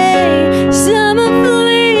say. Summer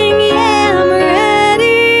fling, yeah, I'm ready.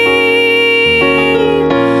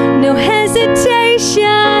 No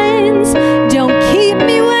hesitations, don't keep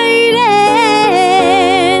me waiting.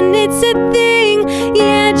 It's a thing,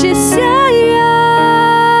 yeah, just say it.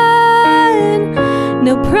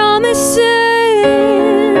 No promises,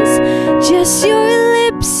 just your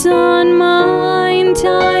lips on mine.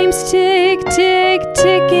 Time's tick, tick,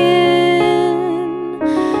 ticking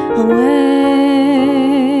away.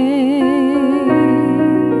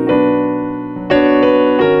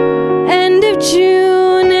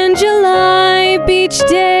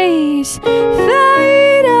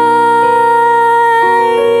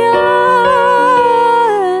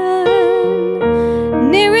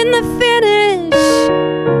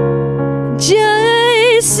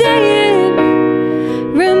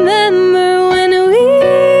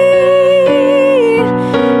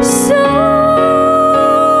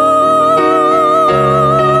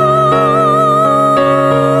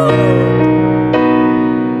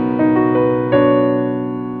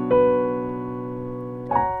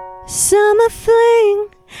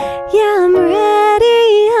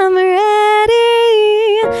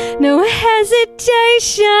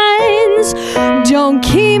 hesitations. Don't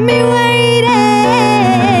keep me waiting.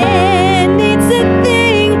 It's a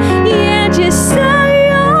thing, yeah, just say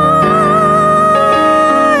on.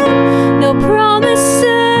 No promises,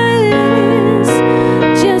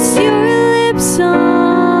 just your lips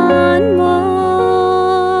on mine.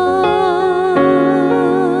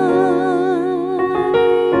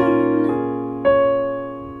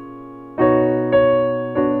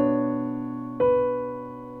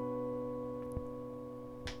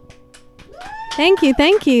 Thank you,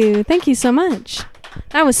 thank you. Thank you so much.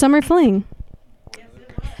 That was Summer Fling.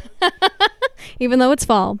 Even though it's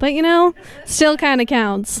fall. But, you know, still kind of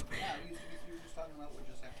counts.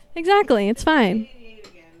 Exactly, it's fine.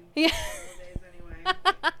 Yeah.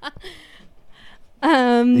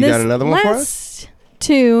 You this got another one for us? last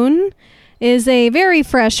tune is a very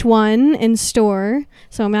fresh one in store.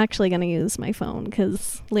 So I'm actually going to use my phone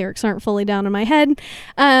because lyrics aren't fully down in my head.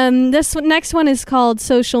 Next one is called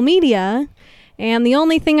Social Media. And the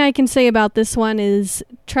only thing I can say about this one is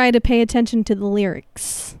try to pay attention to the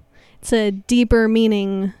lyrics. It's a deeper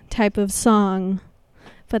meaning type of song.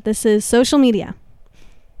 But this is Social Media.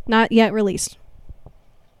 Not yet released.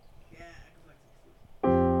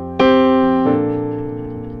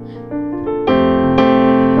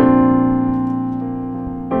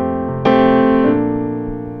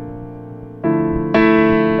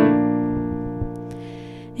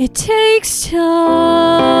 It takes time.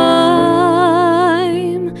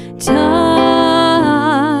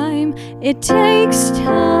 It takes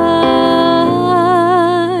time.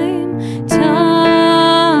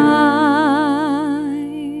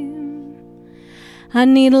 I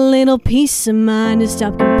need a little peace of mind to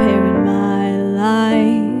stop comparing my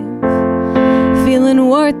life. Feeling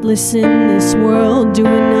worthless in this world,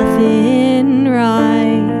 doing nothing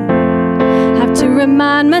right. Have to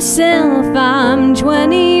remind myself I'm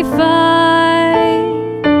 25.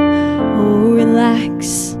 Oh,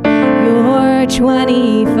 relax, you're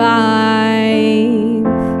 25.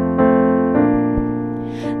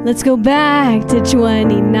 Let's go back to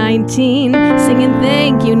 2019, singing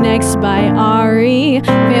Thank You Next by Ari.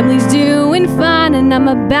 Family's doing fine and I'm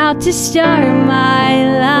about to start my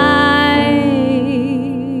life.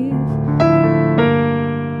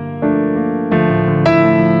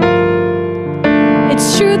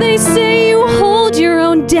 It's true they say you hold your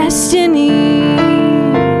own destiny,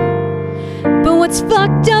 but what's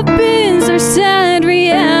fucked up is our sad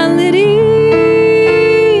reality.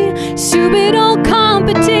 Stupid old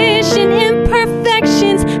competition,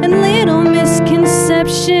 imperfections, and little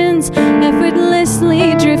misconceptions,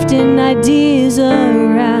 effortlessly drifting ideas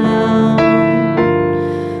around.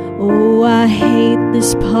 Oh, I hate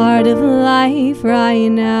this part of life right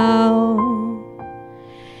now.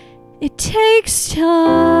 It takes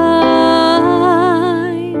time.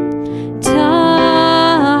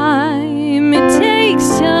 It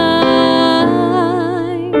takes time.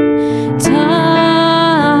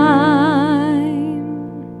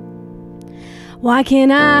 Why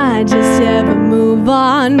can't I just ever move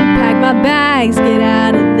on? Pack my bags, get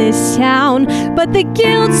out of this town. But the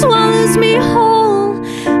guilt swallows me whole.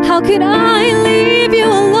 How could I leave you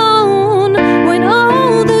alone when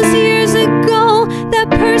all those years ago that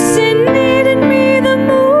person needed me the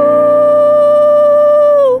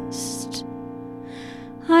most?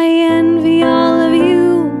 I envy all of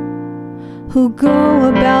you who go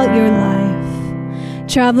about your life,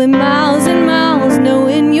 traveling miles and miles,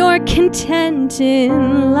 knowing you're content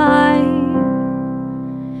in life.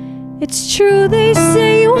 It's true they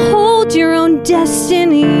say you hold your own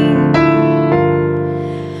destiny,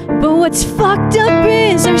 but what's fucked up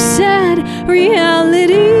is our sad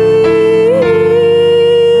reality.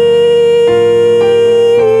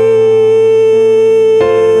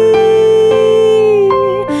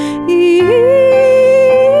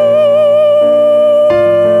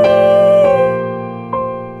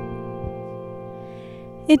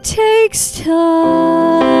 It takes time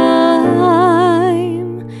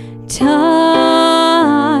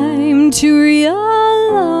to realize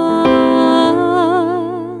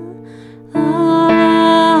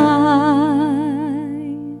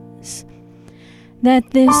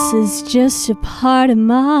that this is just a part of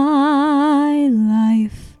my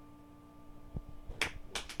life.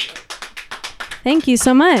 Thank you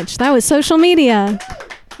so much. That was Social Media.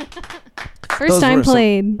 First time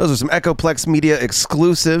played. Those are some Echoplex Media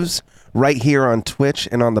exclusives right here on Twitch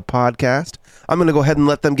and on the podcast. I'm going to go ahead and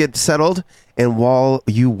let them get settled. And while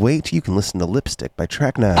you wait, you can listen to Lipstick by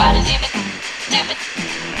Track 9.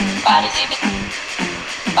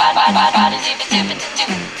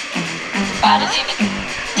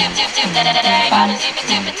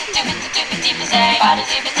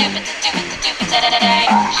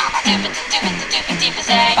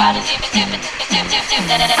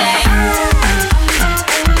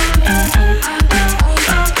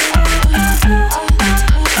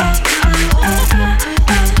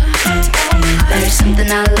 There's something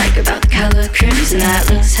I like about the color crimson that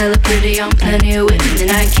looks hella pretty on plenty of women,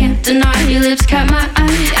 and I can't deny your lips caught my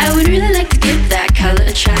eye. I would really like to give that color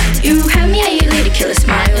a try. You have me at your lady killer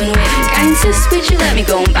smile and wink. I insist, would you let me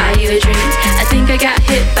go and buy you a drink? I think I got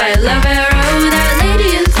hit by a love arrow. That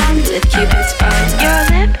lady is armed with Cupid's bow. Your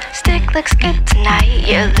lipstick looks good tonight.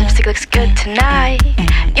 Your lipstick looks good tonight.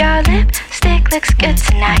 Your lipstick looks good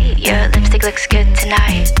tonight. Your lipstick looks good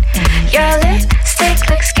tonight. Your lipstick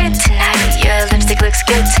looks good tonight. Your lipstick looks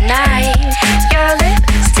good tonight. Your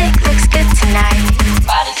lipstick looks good tonight.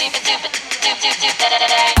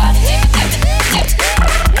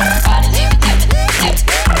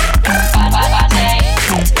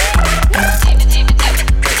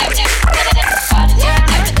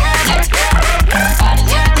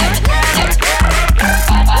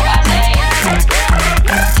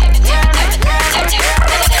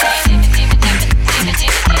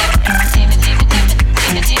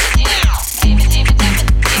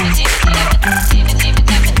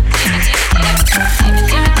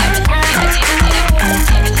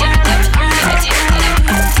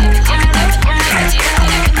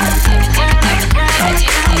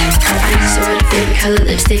 Color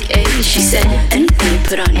lipstick, eh? She said, anything you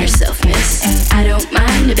put on yourself, miss. I don't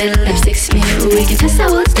mind a bit of lipstick smear. We can test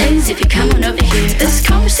out what stays if you come on over here. This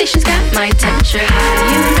conversation's got my temperature high.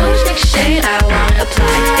 You know which next shade I wanna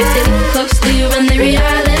apply. If they look closely when they read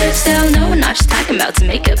our lips, they'll know we're not just talking about some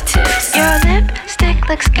makeup tips. Your lipstick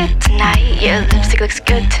looks good tonight. Your lipstick looks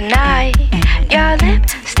good tonight. Your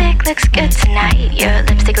lipstick looks good tonight. Your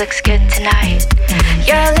lipstick looks good tonight.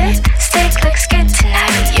 Your lipstick looks good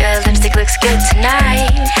tonight. Your lipstick looks good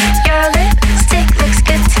tonight. Your lipstick looks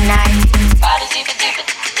good tonight.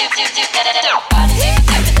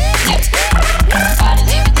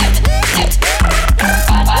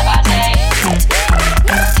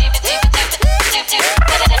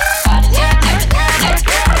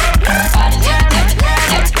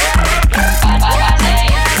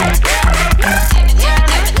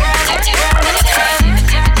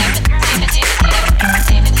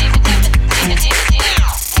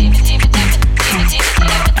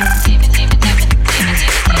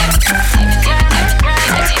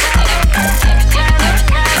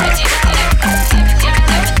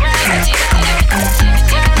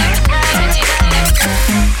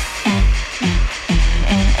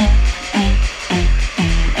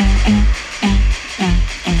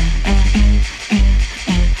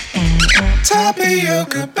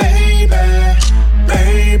 Tapioca, baby,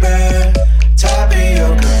 baby.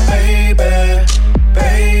 Tapioca, baby,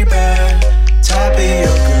 baby.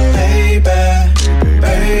 Tapioca, baby,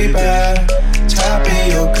 baby.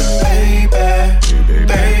 Tapioca, baby, baby.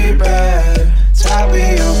 Tapioca,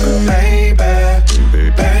 baby,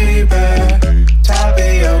 baby.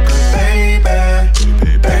 Tapioca, baby,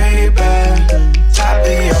 baby.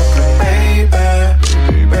 Tapioca, baby,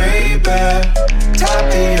 baby.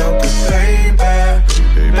 Tapioca,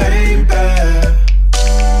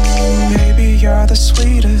 baby, you're the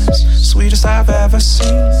sweetest I've ever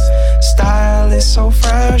seen. Style is so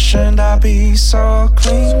fresh and I be so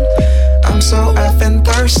clean. I'm so effing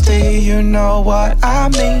thirsty, you know what I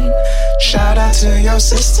mean. Shout out to your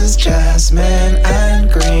sisters, Jasmine and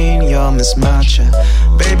Green. You're Miss Matcha,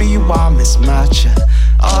 baby, you are Miss Matcha.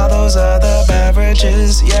 All those other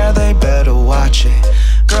beverages, yeah, they better watch it.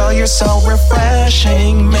 Girl, you're so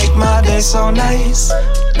refreshing, make my day so nice,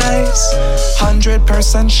 nice.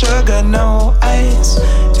 100% sugar, no ice.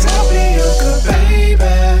 Tapioca, baby,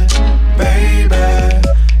 baby.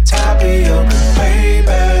 Tapioca, baby,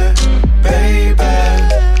 baby.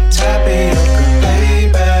 Tapioca,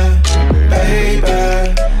 baby,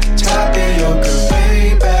 baby. Tapioca,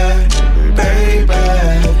 baby, baby.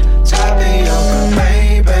 Tapioca,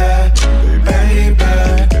 baby, baby.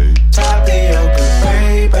 Tapioca,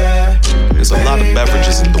 baby. There's a lot of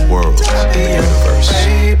beverages in the world, in the universe,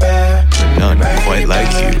 but none quite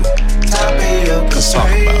like you. Let's talk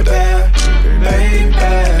about it.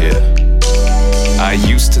 Yeah. I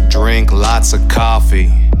used to drink lots of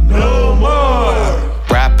coffee. No more.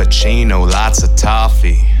 Frappuccino, lots of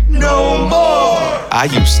toffee. No more. I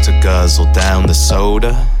used to guzzle down the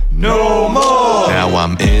soda. No more. Now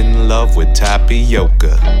I'm in love with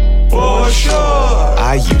tapioca. For sure.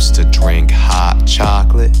 I used to drink hot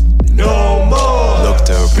chocolate. No more. Looked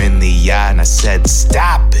her in the eye and I said,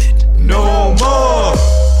 stop it. No more.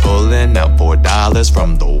 Pulling pulling out $4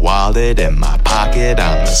 from the wallet in my pocket.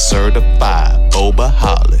 I'm a certified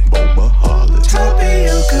Bobaholic.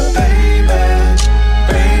 Tapioca, baby,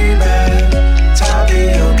 baby.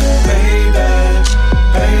 Tapioca, baby,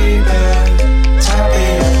 baby.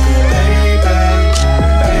 Tapioca, baby, baby.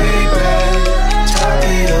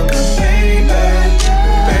 Tapioca,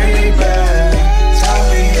 baby, baby. Tapioca, baby, baby.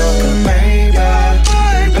 Tapioca, baby, baby.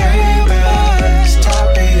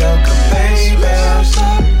 Tapioca, baby, baby.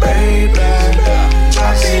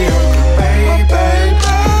 Tapioca,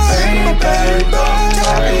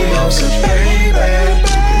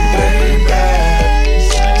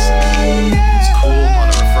 It's cool on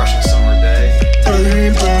a refreshing summer day.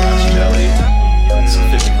 Jelly. Some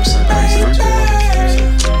 50% ice.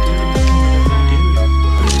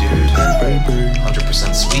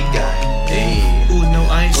 100% sweet guy. Hey. Ooh, no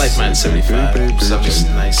ice. Life mine 75. So just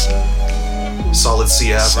nice, solid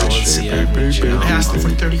sea average. You know, asking for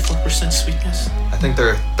 34% sweetness. I think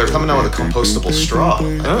they're coming out with a compostable straw. I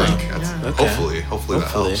think. Hopefully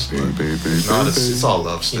that helps. If not, it's all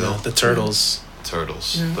love still. You know, the turtles.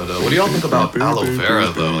 But what do y'all think about aloe vera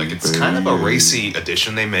though? Like, it's kind of a racy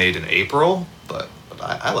addition they made in April, but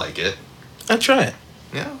I like it. I'd try it.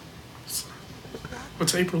 Yeah.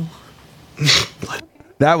 What's April?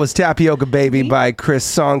 That was Tapioca Baby by Chris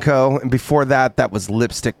Sonko. And before that, that was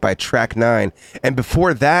Lipstick by Track 9. And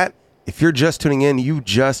before that, if you're just tuning in, you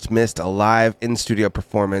just missed a live in-studio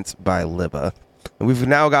performance by Libba. And we've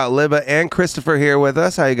now got Libba and Christopher here with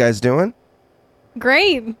us. How you guys doing?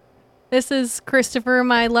 Great. This is Christopher,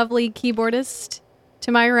 my lovely keyboardist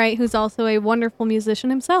to my right, who's also a wonderful musician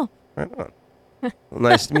himself. Right on. Well,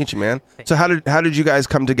 nice to meet you, man. So how did you guys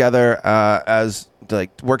come together as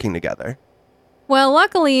like working together? Well,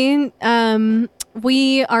 luckily,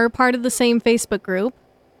 we are part of the same Facebook group,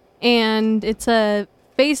 and it's a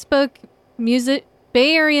Facebook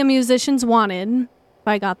Bay Area Musicians Wanted, if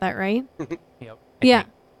I got that right. Yep.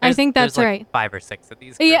 I think that's there's right. 5 or 6 of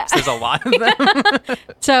these groups. Yeah. There's a lot of them.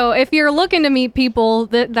 So if you're looking to meet people,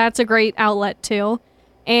 that's a great outlet too.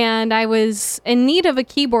 And I was in need of a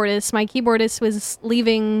keyboardist. My keyboardist was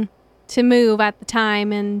leaving to move at the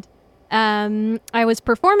time, and I was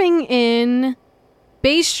performing in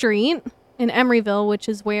Bay Street in Emeryville, which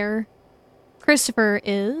is where Christopher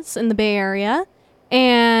is in the Bay Area.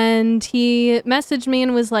 And he messaged me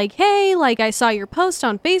and was like, hey, like, I saw your post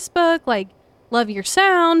on Facebook, like, love your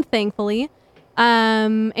sound, thankfully.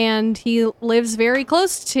 And he lives very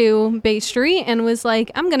close to Bay Street and was like,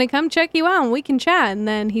 I'm going to come check you out and we can chat. And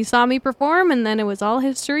then he saw me perform, and then it was all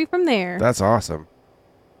history from there. That's awesome.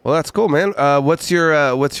 Well, that's cool, man. What's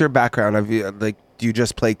your background? Have you do you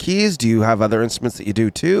just play keys? Do you have other instruments that you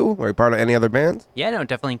do too? Or are you part of any other bands? Yeah, no,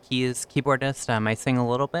 definitely keyboardist. I sing a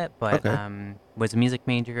little bit, but was a music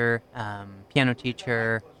major, piano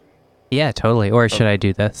teacher. Yeah, totally. Or should I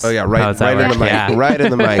do this? Oh yeah, right in the mic. Yeah. Right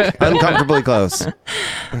in the mic. Uncomfortably close.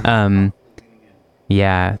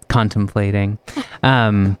 Yeah, contemplating.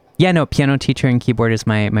 Yeah, no, piano teacher and keyboard is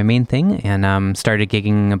my main thing, and started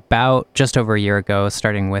gigging about just over a year ago,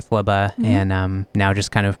 starting with Libba, and now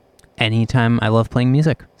just kind of anytime I love playing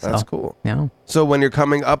music. So, that's cool. Yeah. So when you're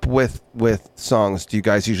coming up with songs, do you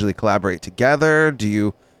guys usually collaborate together?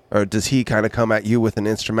 Or does he kind of come at you with an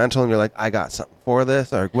instrumental and you're like, I got something for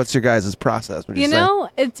this? Or what's your guys' process? You know,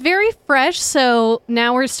 it's very fresh. So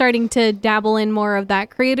now we're starting to dabble in more of that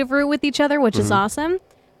creative route with each other, which is awesome.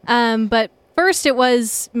 But first it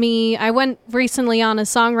was me. I went recently on a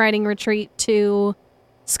songwriting retreat to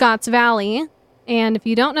Scotts Valley. And if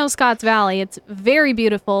you don't know Scotts Valley, it's very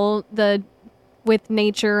beautiful with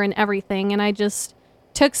nature and everything. And I just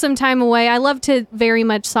took some time away. I love to very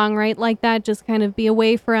much songwrite like that, just kind of be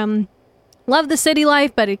away from, love the city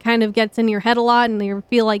life, but it kind of gets in your head a lot and you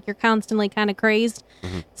feel like you're constantly kind of crazed.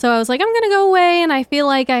 So I was like, I'm going to go away, and I feel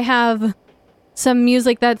like I have some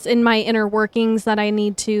music that's in my inner workings that I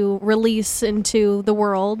need to release into the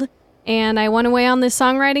world. And I went away on this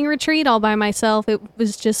songwriting retreat all by myself. It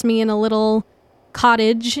was just me in a little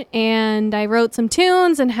cottage, and I wrote some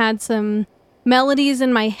tunes and had some melodies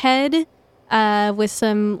in my head.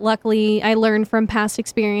 Luckily, I learned from past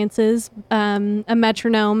experiences. A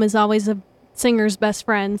metronome is always a singer's best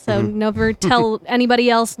friend, so never tell anybody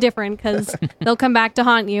else different, because they'll come back to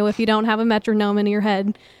haunt you if you don't have a metronome in your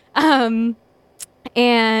head. And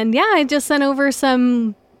yeah, I just sent over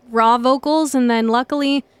some raw vocals, and then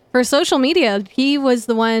luckily for social media, he was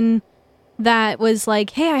the one that was like,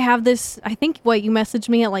 hey, I have this, I think you messaged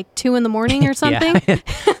me at like 2 a.m. or something. Yeah,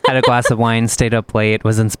 had a glass of wine, stayed up late,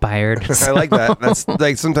 was inspired. I like that. That's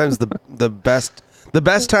like sometimes the best The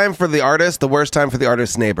best time for the artist, the worst time for the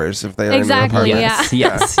artist's neighbors if they are Exactly, in their apartment.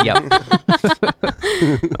 Yes, yep.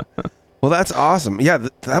 Well, that's awesome. Yeah,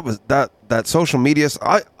 that was that social media.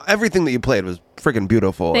 Everything that you played was freaking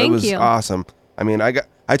beautiful. Thank it was you. awesome. I mean,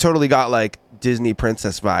 I totally got like Disney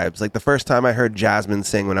princess vibes. Like the first time I heard Jasmine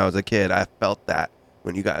sing when I was a kid, I felt that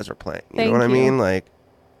when you guys were playing. You know Thank what I you. mean? Like,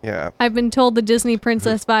 yeah. I've been told the Disney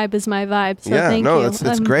princess vibe is my vibe, so Yeah, thank no, you. it's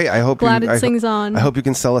I'm great. I hope glad you, it sings on. I hope you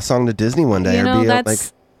can sell a song to Disney one day. You know, or be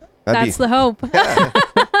that's the hope.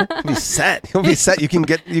 You'll be set. You'll be set. You can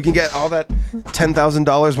get all that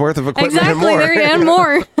 $10,000 worth of equipment Exactly, and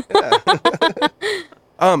more.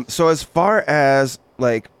 and more. So as far as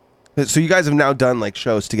like, so you guys have now done like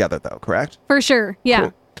shows together though, correct? For sure, yeah.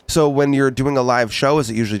 Cool. So when you're doing a live show, is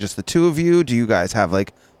it usually just the two of you? Do you guys have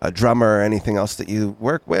like a drummer or anything else that you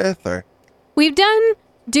work with, or? We've done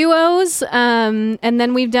duos, and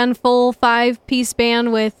then we've done full 5-piece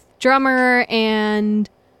band with drummer and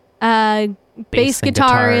bass and guitarist,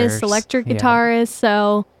 guitars. electric Yeah. guitarist.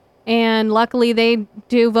 So, and luckily they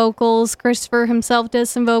do vocals. Christopher himself does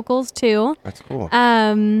some vocals too. That's cool.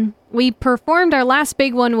 We performed, our last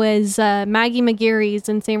big one was Maggie McGarry's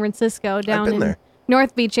in San Francisco down been in there.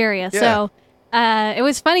 North Beach area. Yeah. So it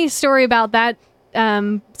was a funny story about that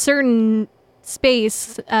certain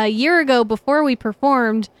space. A year ago before we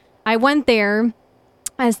performed, I went there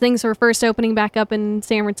as things were first opening back up in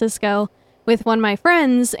San Francisco with one of my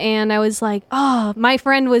friends, and I was like, oh, my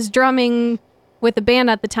friend was drumming with the band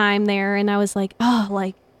at the time there, and I was like, oh,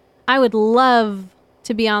 like, I would love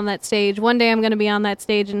to be on that stage. One day I'm going to be on that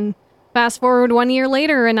stage. And fast forward 1 year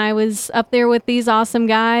later, and I was up there with these awesome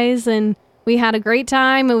guys, and we had a great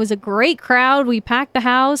time. It was a great crowd. We packed the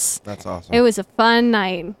house. That's awesome. It was a fun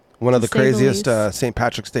night. One of the to say the craziest least. St.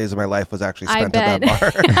 Patrick's days of my life was actually I spent at that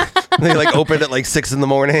bet. bar. They like opened at like 6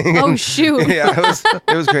 a.m. Oh, shoot. Yeah,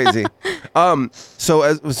 it was crazy. So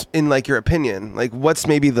as was in like your opinion, like what's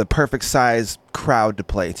maybe the perfect size crowd to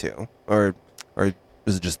play to, or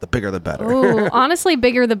is it just the bigger the better? Ooh, honestly,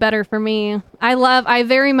 bigger the better for me. I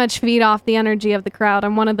very much feed off the energy of the crowd.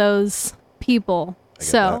 I'm one of those people.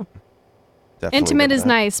 So Definitely intimate get is that.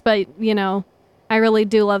 nice, but you know, I really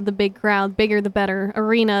do love the big crowd. Bigger the better.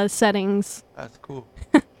 Arena settings. That's cool.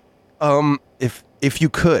 If you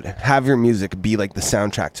could have your music be like the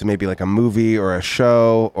soundtrack to maybe like a movie or a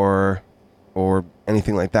show or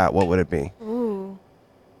anything like that, what would it be? Ooh.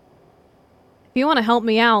 If you want to help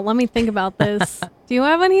me out, let me think about this. Do you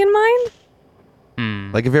have any in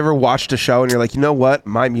mind? Like if you ever watched a show and you're like, you know what,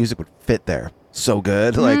 my music would fit there so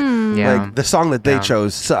good. Like, Yeah. like the song that they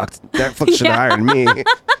chose sucked. Netflix should have hired me.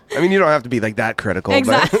 I mean, you don't have to be like that critical,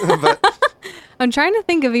 Exactly. but I'm trying to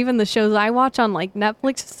think of even the shows I watch on like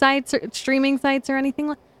Netflix sites or streaming sites or anything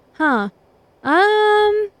like.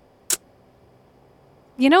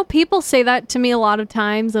 You know, people say that to me a lot of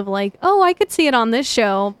times of like, oh, I could see it on this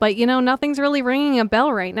show, but you know, nothing's really ringing a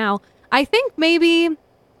bell right now. I think maybe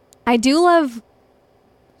I do love,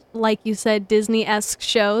 like you said, Disney-esque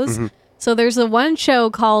shows. Mm-hmm. So there's a one show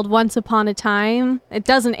called Once Upon a Time. It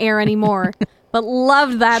doesn't air anymore, but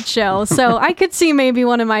loved that show. So I could see maybe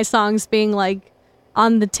one of my songs being like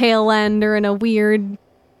on the tail end or in a weird,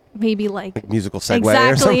 maybe like musical segue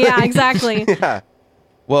or something. exactly, yeah, exactly. Yeah.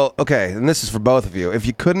 Well, okay, and this is for both of you. If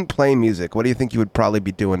you couldn't play music, what do you think you would probably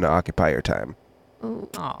be doing to occupy your time?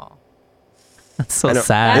 Aw. That's so I know.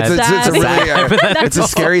 sad. It's a really, That's it's a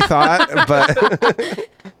scary thought, but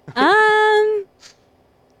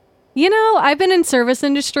You know, I've been in service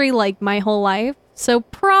industry like my whole life, so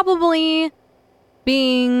probably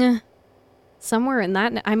being somewhere in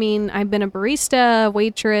that. I mean, I've been a barista,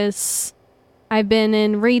 waitress. I've been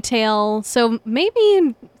in retail, so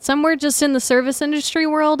maybe somewhere just in the service industry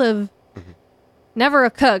world of never a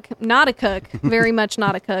cook, not a cook, very much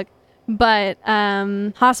not a cook, but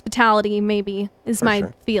hospitality maybe is For my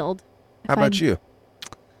sure. field. how about you?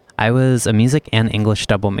 I was a music and English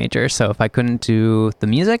double major, so if I couldn't do the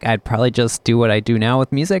music, I'd probably just do what I do now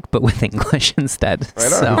with music, but with English instead. Right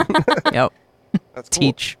so, on. yep. That's cool.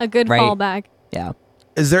 Teach. A good write. fallback. Yeah.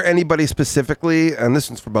 Is there anybody specifically, and this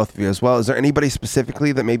one's for both of you as well, is there anybody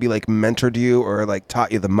specifically that maybe like mentored you or like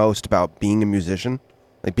taught you the most about being a musician?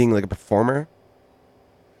 Like being like a performer?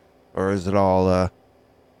 Or is it all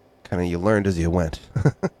kind of you learned as you went?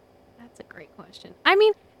 That's a great question. I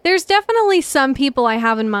mean, there's definitely some people I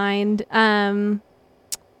have in mind.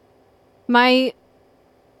 My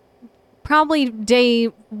probably day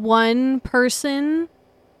one person,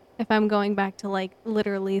 if I'm going back to like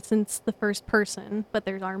literally since the first person, but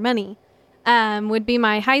there are many, would be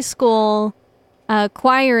my high school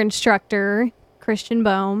choir instructor, Christian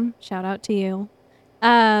Bohm. Shout out to you.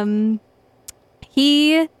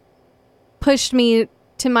 He pushed me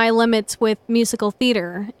to my limits with musical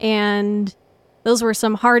theater, and those were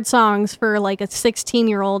some hard songs for like a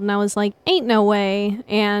 16-year-old, and I was like, ain't no way.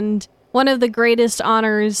 And one of the greatest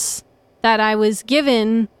honors that I was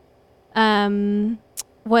given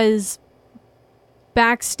was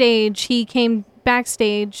backstage. He came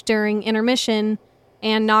backstage during intermission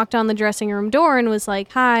and knocked on the dressing room door and was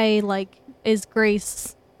like, hi, like, is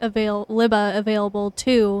Grace Liba available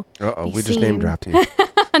too? We just name dropped you.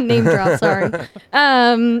 Name drop, sorry.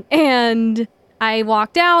 And I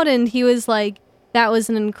walked out and he was like, that was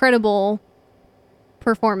an incredible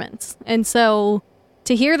performance. And so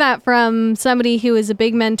to hear that from somebody who was a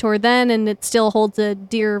big mentor then, and it still holds a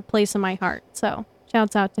dear place in my heart. So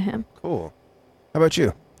shouts out to him. Cool. How about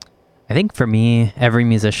you? I think for me, every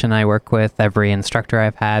musician I work with, every instructor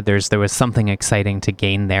I've had, there was something exciting to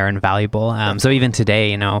gain there and valuable. So even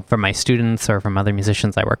today, from my students or from other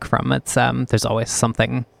musicians I work from, it's there's always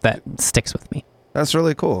something that sticks with me. That's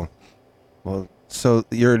really cool. Well, so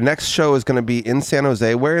your next show is going to be in San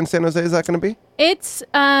Jose. Where in San Jose is that going to be? It's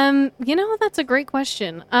that's a great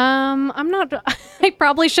question. I'm not. I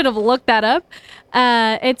probably should have looked that up.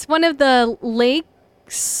 It's one of the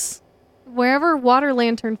lakes. Wherever Water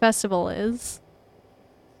Lantern Festival is.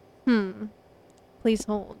 Please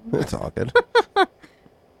hold. It's all good.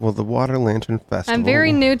 Well, the Water Lantern Festival. I'm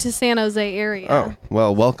very new to San Jose area. Oh,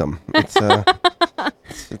 well, welcome. It's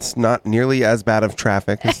it's not nearly as bad of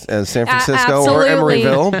traffic as San Francisco or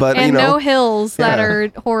Emeryville, but and no hills that are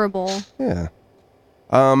horrible. Yeah.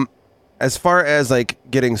 As far as like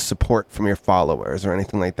getting support from your followers or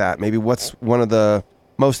anything like that, maybe what's one of the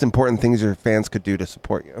most important things your fans could do to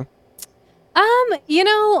support you?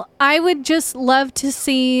 I would just love to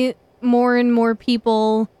see more and more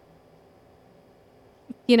people,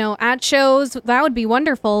 at shows. That would be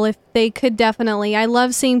wonderful if they could definitely. I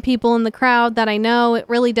love seeing people in the crowd that I know. It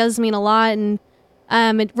really does mean a lot, and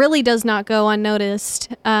it really does not go unnoticed.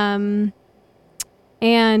 And,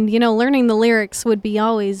 learning the lyrics would be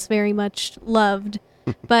always very much loved.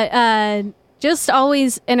 But just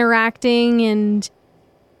always interacting and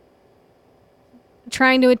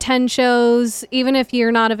trying to attend shows, even if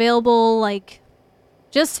you're not available, like,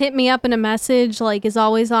 just hit me up in a message, like, is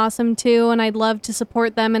always awesome too. And I'd love to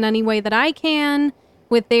support them in any way that I can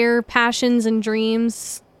with their passions and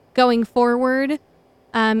dreams going forward.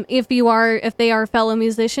 If they are fellow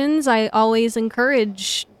musicians, I always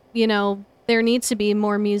encourage, there needs to be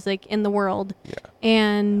more music in the world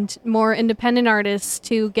and more independent artists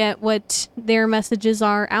to get what their messages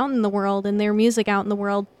are out in the world and their music out in the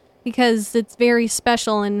world. Because it's very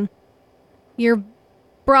special, and you're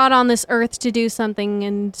brought on this earth to do something.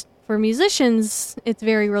 And for musicians, it's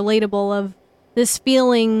very relatable of this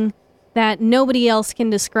feeling that nobody else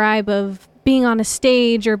can describe of being on a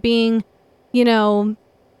stage or being, in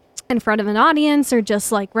front of an audience or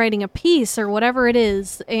just like writing a piece or whatever it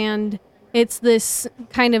is. And it's this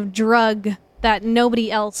kind of drug that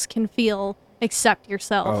nobody else can feel except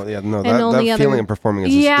yourself. Oh yeah, no, that feeling of performing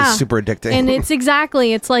is super addicting. And it's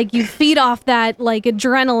like you feed off that like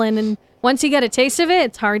adrenaline, and once you get a taste of it,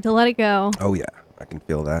 it's hard to let it go. Oh yeah, I can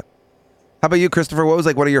feel that. How about you, Christopher? What was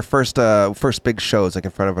like one of your first big shows, like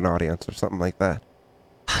in front of an audience or something like that?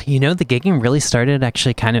 The gigging really started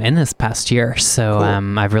actually kind of in this past year. So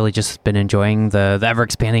cool. I've really just been enjoying the ever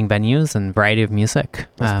expanding venues and variety of music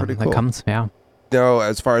pretty cool. that comes. Yeah.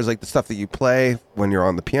 As far as like the stuff that you play when you're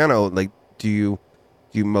on the piano, like. Do you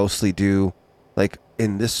mostly do like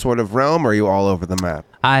in this sort of realm, or are you all over the map?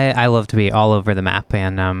 I love to be all over the map,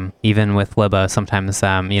 and even with Liba, sometimes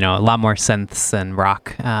a lot more synths and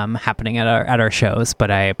rock happening at our shows. But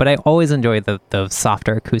I always enjoy the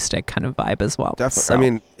softer acoustic kind of vibe as well. Definitely. So. I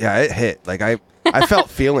mean, yeah, it hit. Like I felt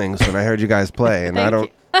feelings when I heard you guys play, and I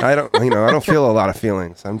don't feel a lot of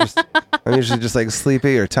feelings. I'm usually just like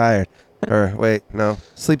sleepy or tired. Or wait, no,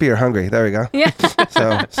 sleepy or hungry. There we go. Yeah.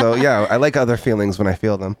 So yeah, I like other feelings when I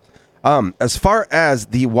feel them. As far as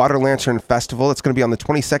the Water Lantern Festival, it's going to be on the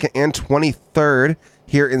 22nd and 23rd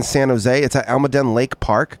here in San Jose. It's at Almaden Lake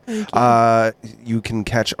Park. You can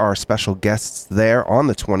catch our special guests there on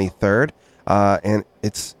the 23rd, and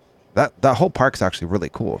it's that whole park's actually really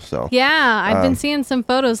cool. So yeah, I've been seeing some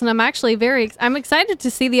photos, and I'm actually I'm excited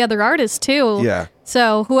to see the other artists too. Yeah.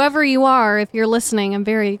 So whoever you are, if you're listening, I'm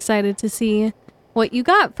very excited to see what you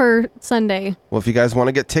got for Sunday. Well, if you guys want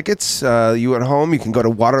to get tickets, you at home, you can go to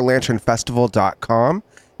waterlanternfestival.com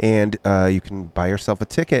and you can buy yourself a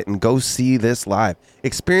ticket and go see this live.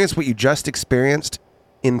 Experience what you just experienced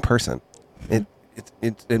in person. It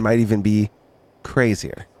might even be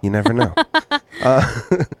crazier. You never know.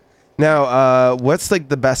 Now, what's like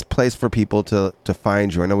the best place for people to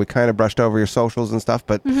find you? I know we kind of brushed over your socials and stuff,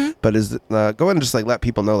 but is go ahead and just like let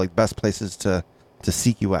people know like best places to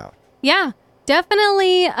seek you out. Yeah,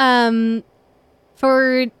 definitely.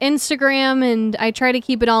 For Instagram, and I try to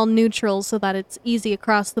keep it all neutral so that it's easy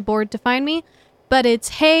across the board to find me. But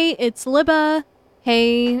it's Liba,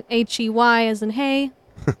 hey, H-E-Y as in hey,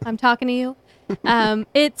 I'm talking to you.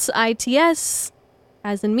 It's ITS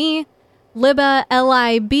as in me, Liba,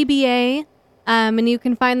 L-I-B-B-A. And you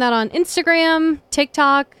can find that on Instagram,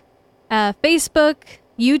 TikTok, Facebook,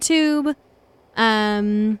 YouTube.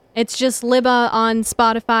 It's just Liba on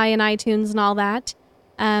Spotify and iTunes and all that.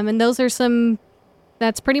 And those are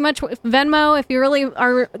that's pretty much Venmo. If you really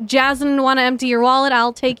are jazzing and want to empty your wallet,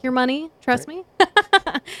 I'll take your money. Trust me.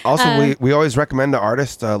 Also, we always recommend to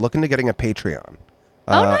artists looking to getting a Patreon.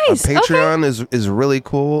 Nice. A Patreon is really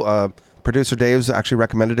cool. Producer Dave's actually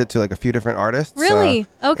recommended it to like a few different artists. Really?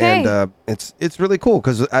 Okay. And it's really cool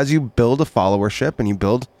because as you build a followership and you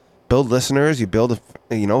build listeners, you build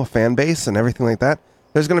a fan base and everything like that,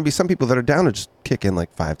 there's going to be some people that are down to just kick in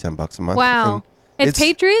like $5-10 a month. Wow. It's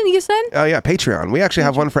Patreon, you said? Oh, yeah, Patreon. We actually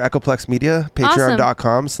have one for Echoplex Media,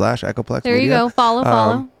 patreon.com/Echoplex There you Media. go.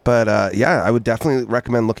 Follow. But yeah, I would definitely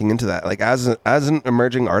recommend looking into that. Like as an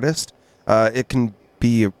emerging artist, it can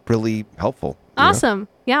be really helpful. Awesome.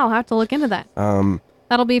 Yeah, I'll have to look into that.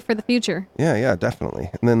 That'll be for the future. Yeah,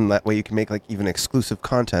 definitely. And then that way you can make like even exclusive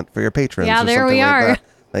content for your patrons. Yeah, or there we something are.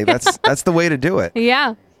 Like that's the way to do it.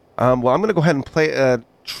 Yeah. Well, I'm going to go ahead and play a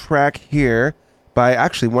track here by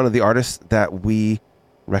actually one of the artists that we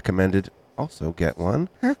recommended also get one.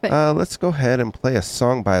 Perfect. Let's go ahead and play a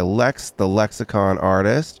song by Lex, the Lexicon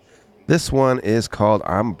artist. This one is called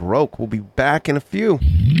I'm Broke. We'll be back in a few.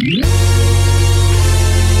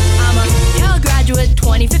 I'm a Cal graduate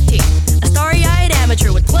 2015. A starry-eyed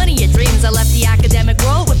amateur with plenty of dreams. I left the academic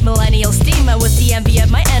world with millennial steam. I was the envy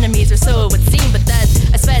of my enemies, or so it would seem. But then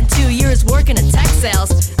I spent 2 years working in tech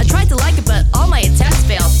sales. I tried to like it, but all my attempts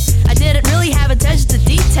failed. I didn't really have attention to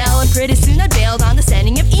detail, and pretty soon I bailed on the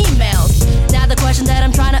sending of emails. Now the question that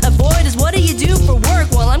I'm trying to avoid is, what do you do for work?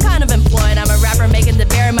 Well, I'm kind of employed. I'm a rapper making the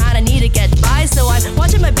bare amount I need to get by, so I'm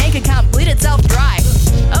watching my bank account bleed itself dry.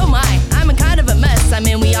 Oh my, I'm in kind of a mess. I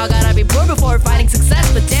mean, we all gotta be poor before finding success,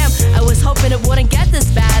 but damn, I was hoping it wouldn't get this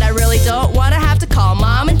bad. I really don't wanna have to call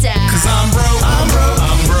mom and dad. 'Cause I'm broke, I'm broke,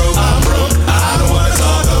 I'm broke, I'm broke. I don't wanna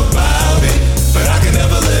talk about it, but I can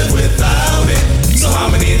never live without it. So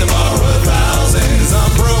I'ma need to borrow $1,000.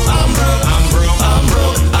 I'm broke, I'm broke, I'm broke, I'm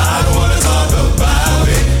broke. I don't wanna talk about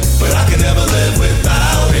it, but I can never live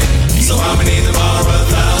without it. So I'ma need to borrow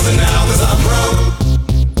 $1,000 now, 'cause I'm broke.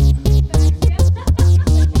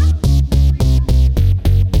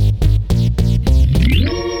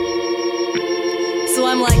 So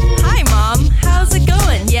I'm like, hi mom, how's it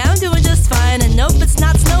going? Yeah, I'm doing just fine, and nope, it's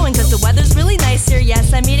not snowing, 'cause the weather's really nice here.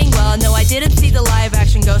 Yes, I'm eating well. No, I didn't see the live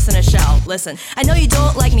action Ghost in a Shell. Listen, I know you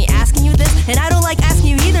don't like me asking you this, and I don't like asking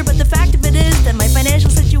you either, but the fact of it is that my financial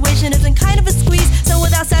situation is in kind of a squeeze. So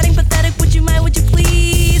without sounding pathetic, would you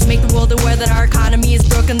please make the world aware that our economy is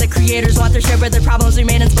broken? The creators want their share, but their problems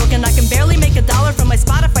remain unspoken. I can barely make $1 from my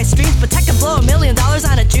Spotify streams, but tech can blow $1 million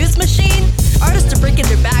on a juice machine. Artists are breaking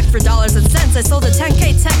their back for dollars and cents. I sold a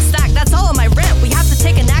 10K tech stack, that's all of my rent. We have to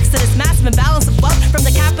take an axe to this massive imbalance of wealth from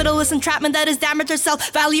the capitalist entrapment that has damaged our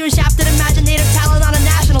self-value and shafted imaginative talent on a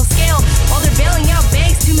national scale. While they're bailing out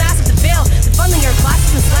banks too massive to fail, they're funding our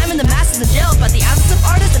classes and slamming the masses in jail. But the absence of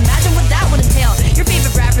artists, imagine what that would entail. Your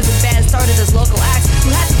favorite rappers and bands started as local acts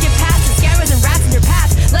who had to get past the scammers and rats in their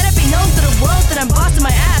past. Let it be known to the world that I'm busting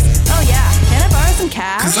my ass. Oh yeah, can I borrow some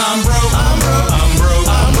cash? 'Cause I'm broke, I'm broke, I'm broke,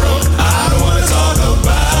 I'm broke. I don't wanna talk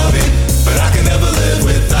about it, but I can never live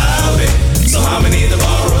without it. So I'ma need to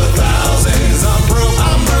borrow $1,000. I'm broke,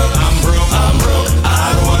 I'm broke, I'm broke, I'm broke.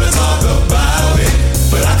 I don't wanna talk about it,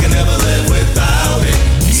 but I can never live without it.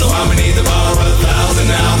 So I'ma need to borrow $1,000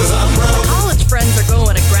 now, 'cause I'm broke. College friends are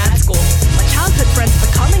going to grad school. My childhood friends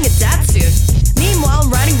becoming a dad soon. Meanwhile, I'm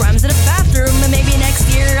writing rhymes in a bathroom, and maybe next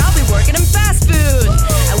year I'll be working in fast food.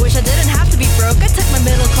 I wish I didn't have to be broke. I took my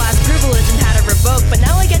middle class privilege and had it revoked, but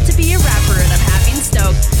now I get to be a rapper and I'm happy and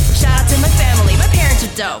stoked. Shout out to my family, my parents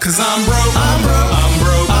are dope. 'Cause I'm broke, I'm broke, I'm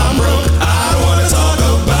broke, I'm broke. I don't wanna talk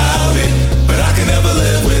about it, but I can never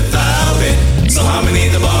live without it. So I'ma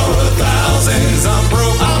need to borrow $1,000. I'm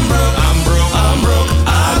broke, I'm broke, I'm broke, I'm broke.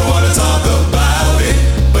 I don't wanna talk about it,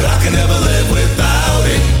 but I can never live without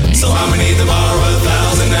it. So I'ma need to borrow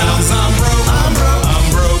 $1,000 now, 'cause I'm broke, I'm broke, I'm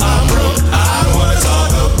broke, I'm broke. I don't wanna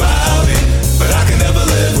talk about it, but I can never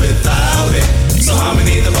live without it. So I'ma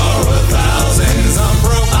need to borrow $1,000. I'm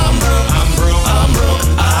broke, I'm broke, I'm broke, I'm broke.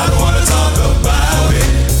 I don't wanna talk about it,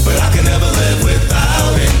 but I can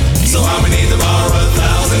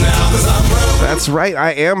right.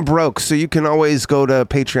 I am broke, so you can always go to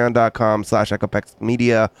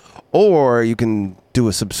patreon.com/EchoPlexMedia, or you can do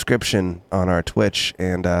a subscription on our Twitch,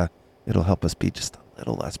 and it'll help us be just a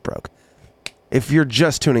little less broke. If you're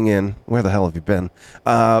just tuning in, where the hell have you been?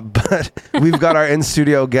 But we've got our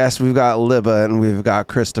in-studio guests. We've got Libba, and we've got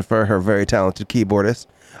Christopher, her very talented keyboardist.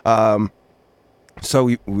 So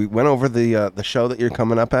we went over the show that you're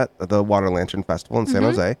coming up at, the Water Lantern Festival in San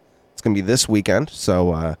Jose. It's going to be this weekend,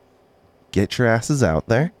 so get your asses out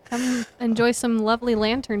there. Come enjoy some lovely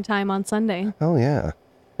lantern time on Sunday. Oh, yeah.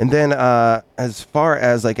 And then as far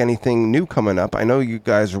as like anything new coming up, I know you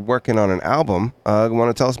guys are working on an album.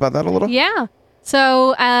 Want to tell us about that a little? Yeah.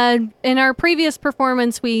 So in our previous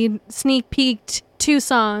performance, we sneak peeked 2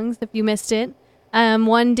 songs, if you missed it.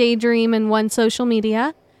 One Daydream and one Social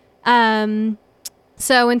Media.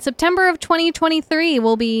 So in September of 2023,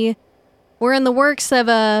 we're in the works of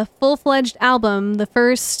a full-fledged album, the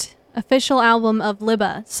first official album of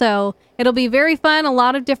Libba. So it'll be very fun, a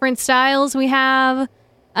lot of different styles we have.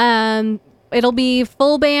 It'll be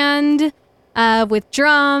full band with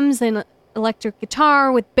drums and electric guitar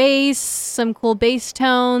with bass, some cool bass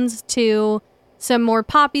tones, to some more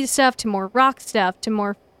poppy stuff, to more rock stuff, to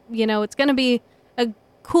more, it's going to be a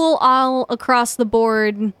cool all across the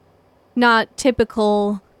board, not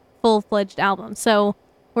typical full-fledged album. So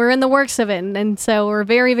we're in the works of it, and so we're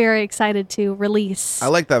very, very excited to release. I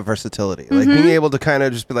like that versatility. Like being able to kind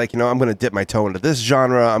of just be like, I'm going to dip my toe into this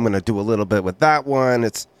genre. I'm going to do a little bit with that one.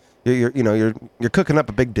 It's you're cooking up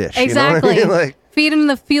a big dish. Exactly. You know what I mean? Like, feeding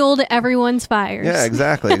the fuel to everyone's fires. Yeah,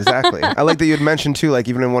 exactly. I like that you had mentioned too, like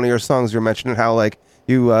even in one of your songs, you were mentioning how like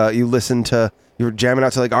you listen to, you were jamming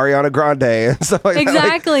out to like Ariana Grande and stuff like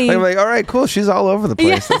exactly. that. Like, I'm like, all right, cool. She's all over the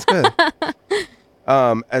place. Yeah. That's good.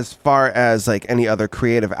 As far as like any other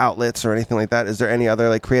creative outlets or anything like that, is there any other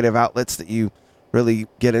like creative outlets that you really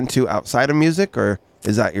get into outside of music, or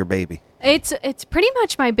is that your baby? It's pretty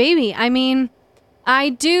much my baby. I mean,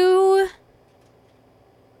 I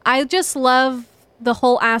just love the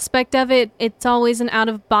whole aspect of it. It's always an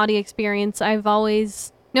out-of-body experience.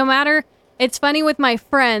 It's funny with my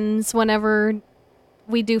friends, whenever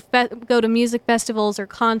we do go to music festivals or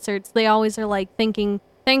concerts, they always are like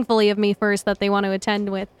thankfully of me first that they want to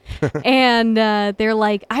attend with. And they're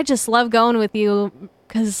like, I just love going with you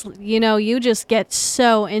because, you just get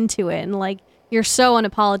so into it and like you're so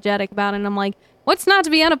unapologetic about it. And I'm like, what's not to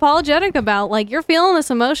be unapologetic about? Like, you're feeling this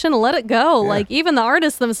emotion, let it go. Yeah. Like, even the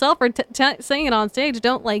artists themselves are saying it on stage.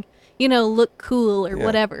 Don't look cool or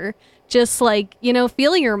whatever. Just like,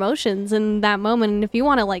 feel your emotions in that moment. And if you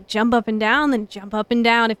want to like jump up and down, then jump up and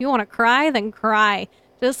down. If you want to cry, then cry.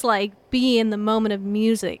 Just like be in the moment of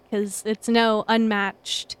music, because it's no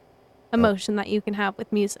unmatched emotion that you can have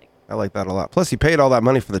with music. I like that a lot. Plus, you paid all that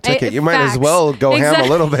money for the ticket. You might Facts. as well go ham a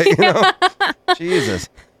little bit, Jesus.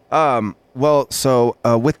 Well, so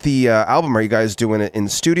with the album, are you guys doing it in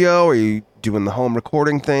studio? Are you doing the home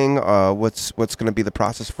recording thing? What's going to be the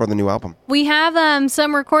process for the new album? We have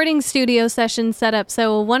some recording studio sessions set up.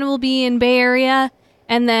 So one will be in Bay Area,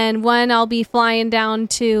 and then one I'll be flying down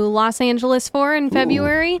to Los Angeles for in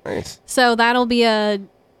February. Nice. So that'll be a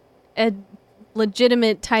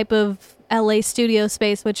legitimate type of LA studio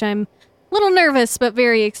space, which I'm a little nervous but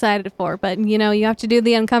very excited for. But you have to do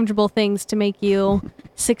the uncomfortable things to make you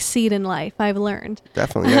succeed in life. I've learned.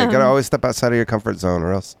 Definitely. Yeah, you gotta always step outside of your comfort zone,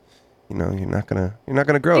 or else you're not gonna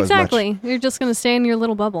grow exactly. as much. You're just gonna stay in your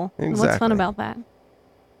little bubble. Exactly. What's fun about that?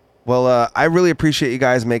 Well, I really appreciate you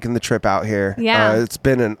guys making the trip out here. Yeah. It's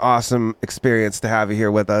been an awesome experience to have you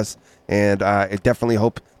here with us, and I definitely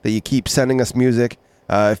hope that you keep sending us music.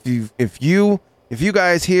 If you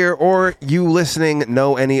guys here or you listening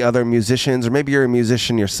know any other musicians, or maybe you're a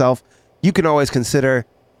musician yourself, you can always consider.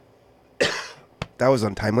 That was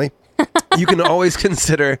untimely. You can always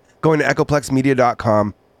consider going to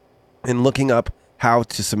echoplexmedia.com and looking up how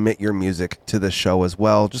to submit your music to the show as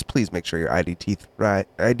well. Just please make sure your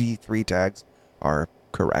ID3 tags are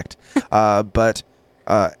correct. But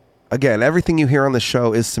again, everything you hear on the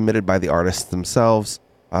show is submitted by the artists themselves.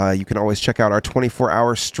 You can always check out our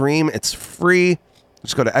 24-hour stream. It's free.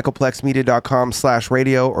 Just go to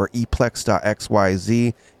echoplexmedia.com/radio or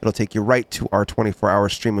eplex.xyz. It'll take you right to our 24-hour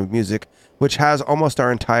stream of music, which has almost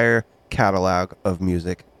our entire catalog of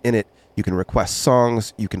music in it. You can request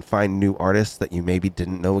songs. You can find new artists that you maybe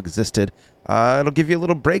didn't know existed. It'll give you a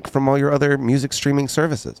little break from all your other music streaming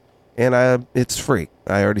services. And it's free.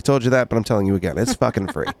 I already told you that, but I'm telling you again, it's fucking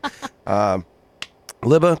free.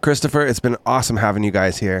 Libba, Christopher, it's been awesome having you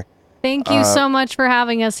guys here. Thank you so much for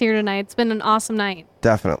having us here tonight. It's been an awesome night.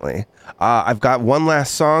 Definitely. I've got one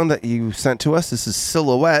last song that you sent to us. This is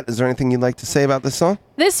Silhouette. Is there anything you'd like to say about this song?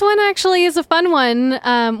 This one actually is a fun one.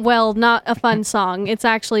 Well, not a fun song. It's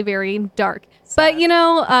actually very dark. But,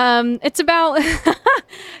 it's about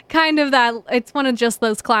kind of that. It's one of just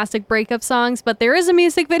those classic breakup songs. But there is a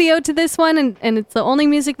music video to this one, and it's the only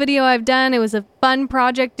music video I've done. It was a fun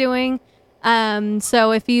project doing.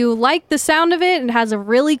 So if you like the sound of it, it has a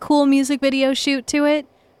really cool music video shoot to it,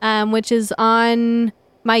 which is on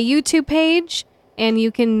my YouTube page. And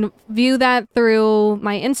you can view that through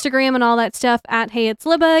my Instagram and all that stuff at Hey It's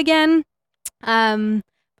Libba again.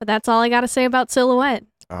 But that's all I got to say about Silhouette.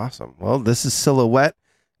 Awesome. Well, this is Silhouette.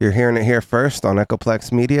 You're hearing it here first on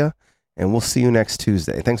Echoplex Media, and we'll see you next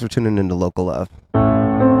Tuesday. Thanks for tuning into Local Love.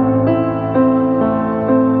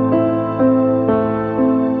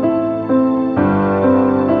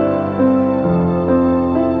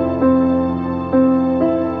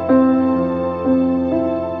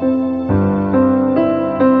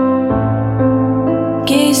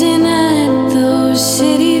 Gazing at those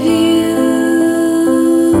city views,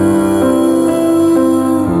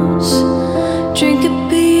 drink a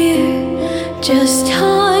beer, just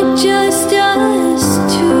talk, just us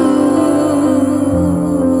two.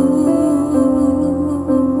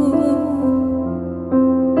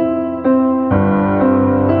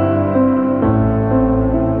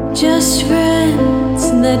 Just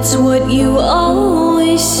friends, that's what you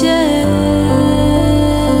always said.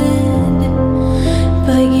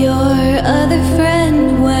 But your other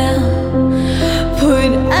friend, well,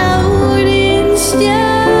 put out instead.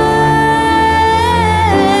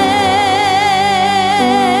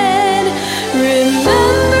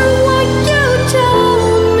 Remember what you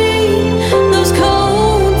told me, those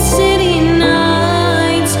cold city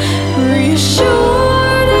nights,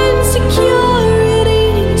 reassured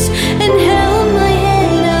insecurities, and held my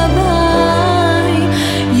head up high.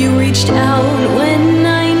 You reached out when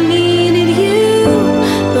I needed you,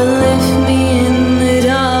 but left me in the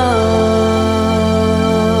dark.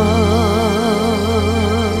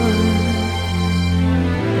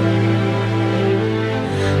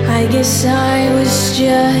 I guess I was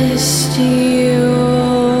just your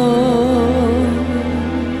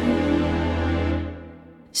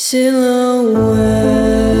silhouette.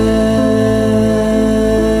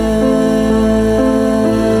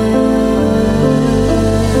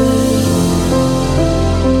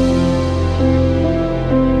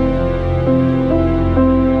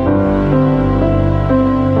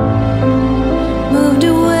 Moved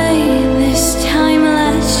away this time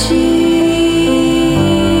last year.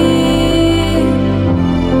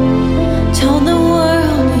 Told the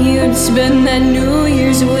world you'd spend that New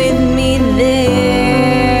Year's with me there.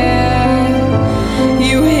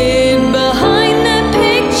 You hid behind that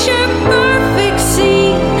picture perfect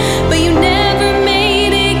scene, but you never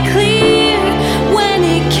made it clear when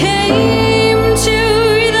it came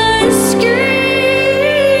to the screen.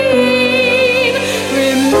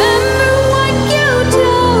 Remember what you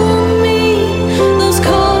told me, those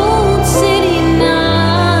cold city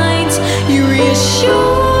nights. You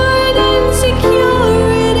reassured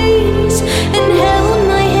insecurities and held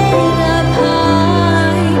my head up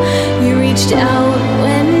high. You reached out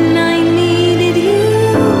when I needed you,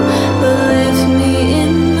 but left me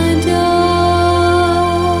in the dark.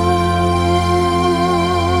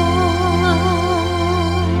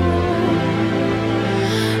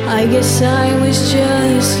 I guess I was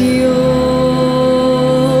just yours.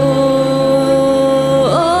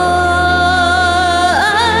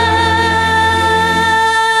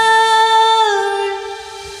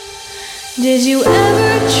 Did you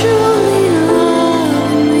ever truly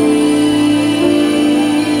love me?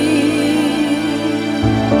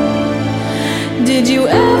 Did you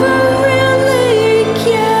ever really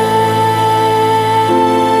care?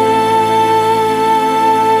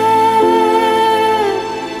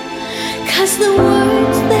 'Cause the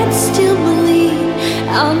words that still bleed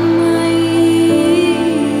out my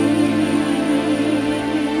ears,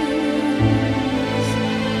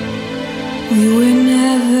 we were never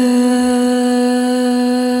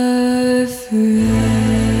friends.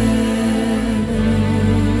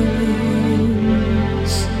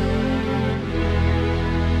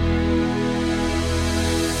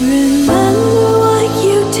 Remember what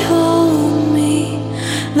you told me,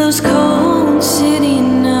 those cold city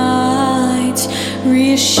nights,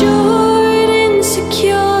 reassured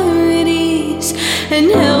insecurities, and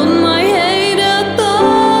held my head up high.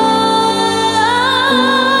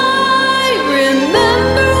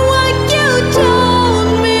 Remember what you told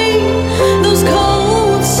me, those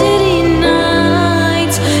cold city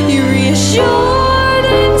nights. You reassured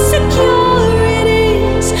insecurities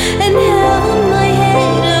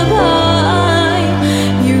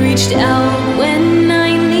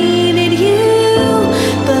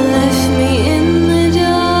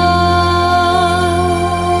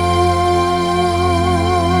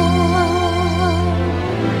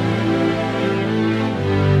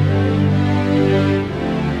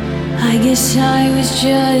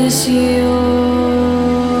just your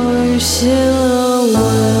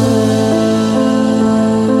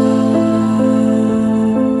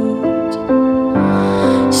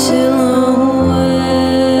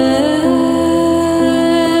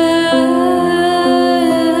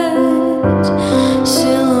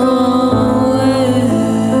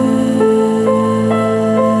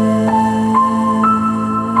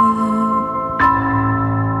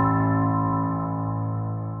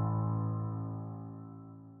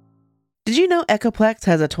Did you know Echoplex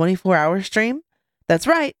has a 24-hour stream? That's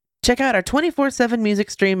right. Check out our 24/7 music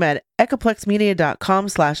stream at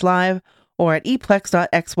echoplexmedia.com/live or at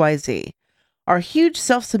eplex.xyz. Our huge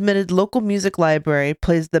self-submitted local music library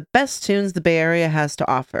plays the best tunes the Bay Area has to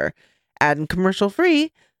offer, and commercial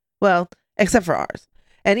free, well, except for ours,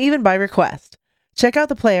 and even by request. Check out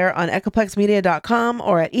the player on echoplexmedia.com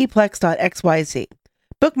or at eplex.xyz.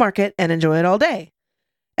 Bookmark it and enjoy it all day.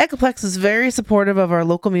 Echoplex is very supportive of our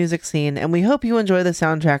local music scene, and we hope you enjoy the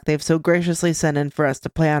soundtrack they've so graciously sent in for us to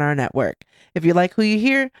play on our network. If you like who you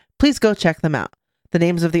hear, please go check them out. The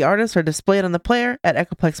names of the artists are displayed on the player at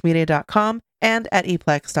echoplexmedia.com and at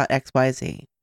eplex.xyz.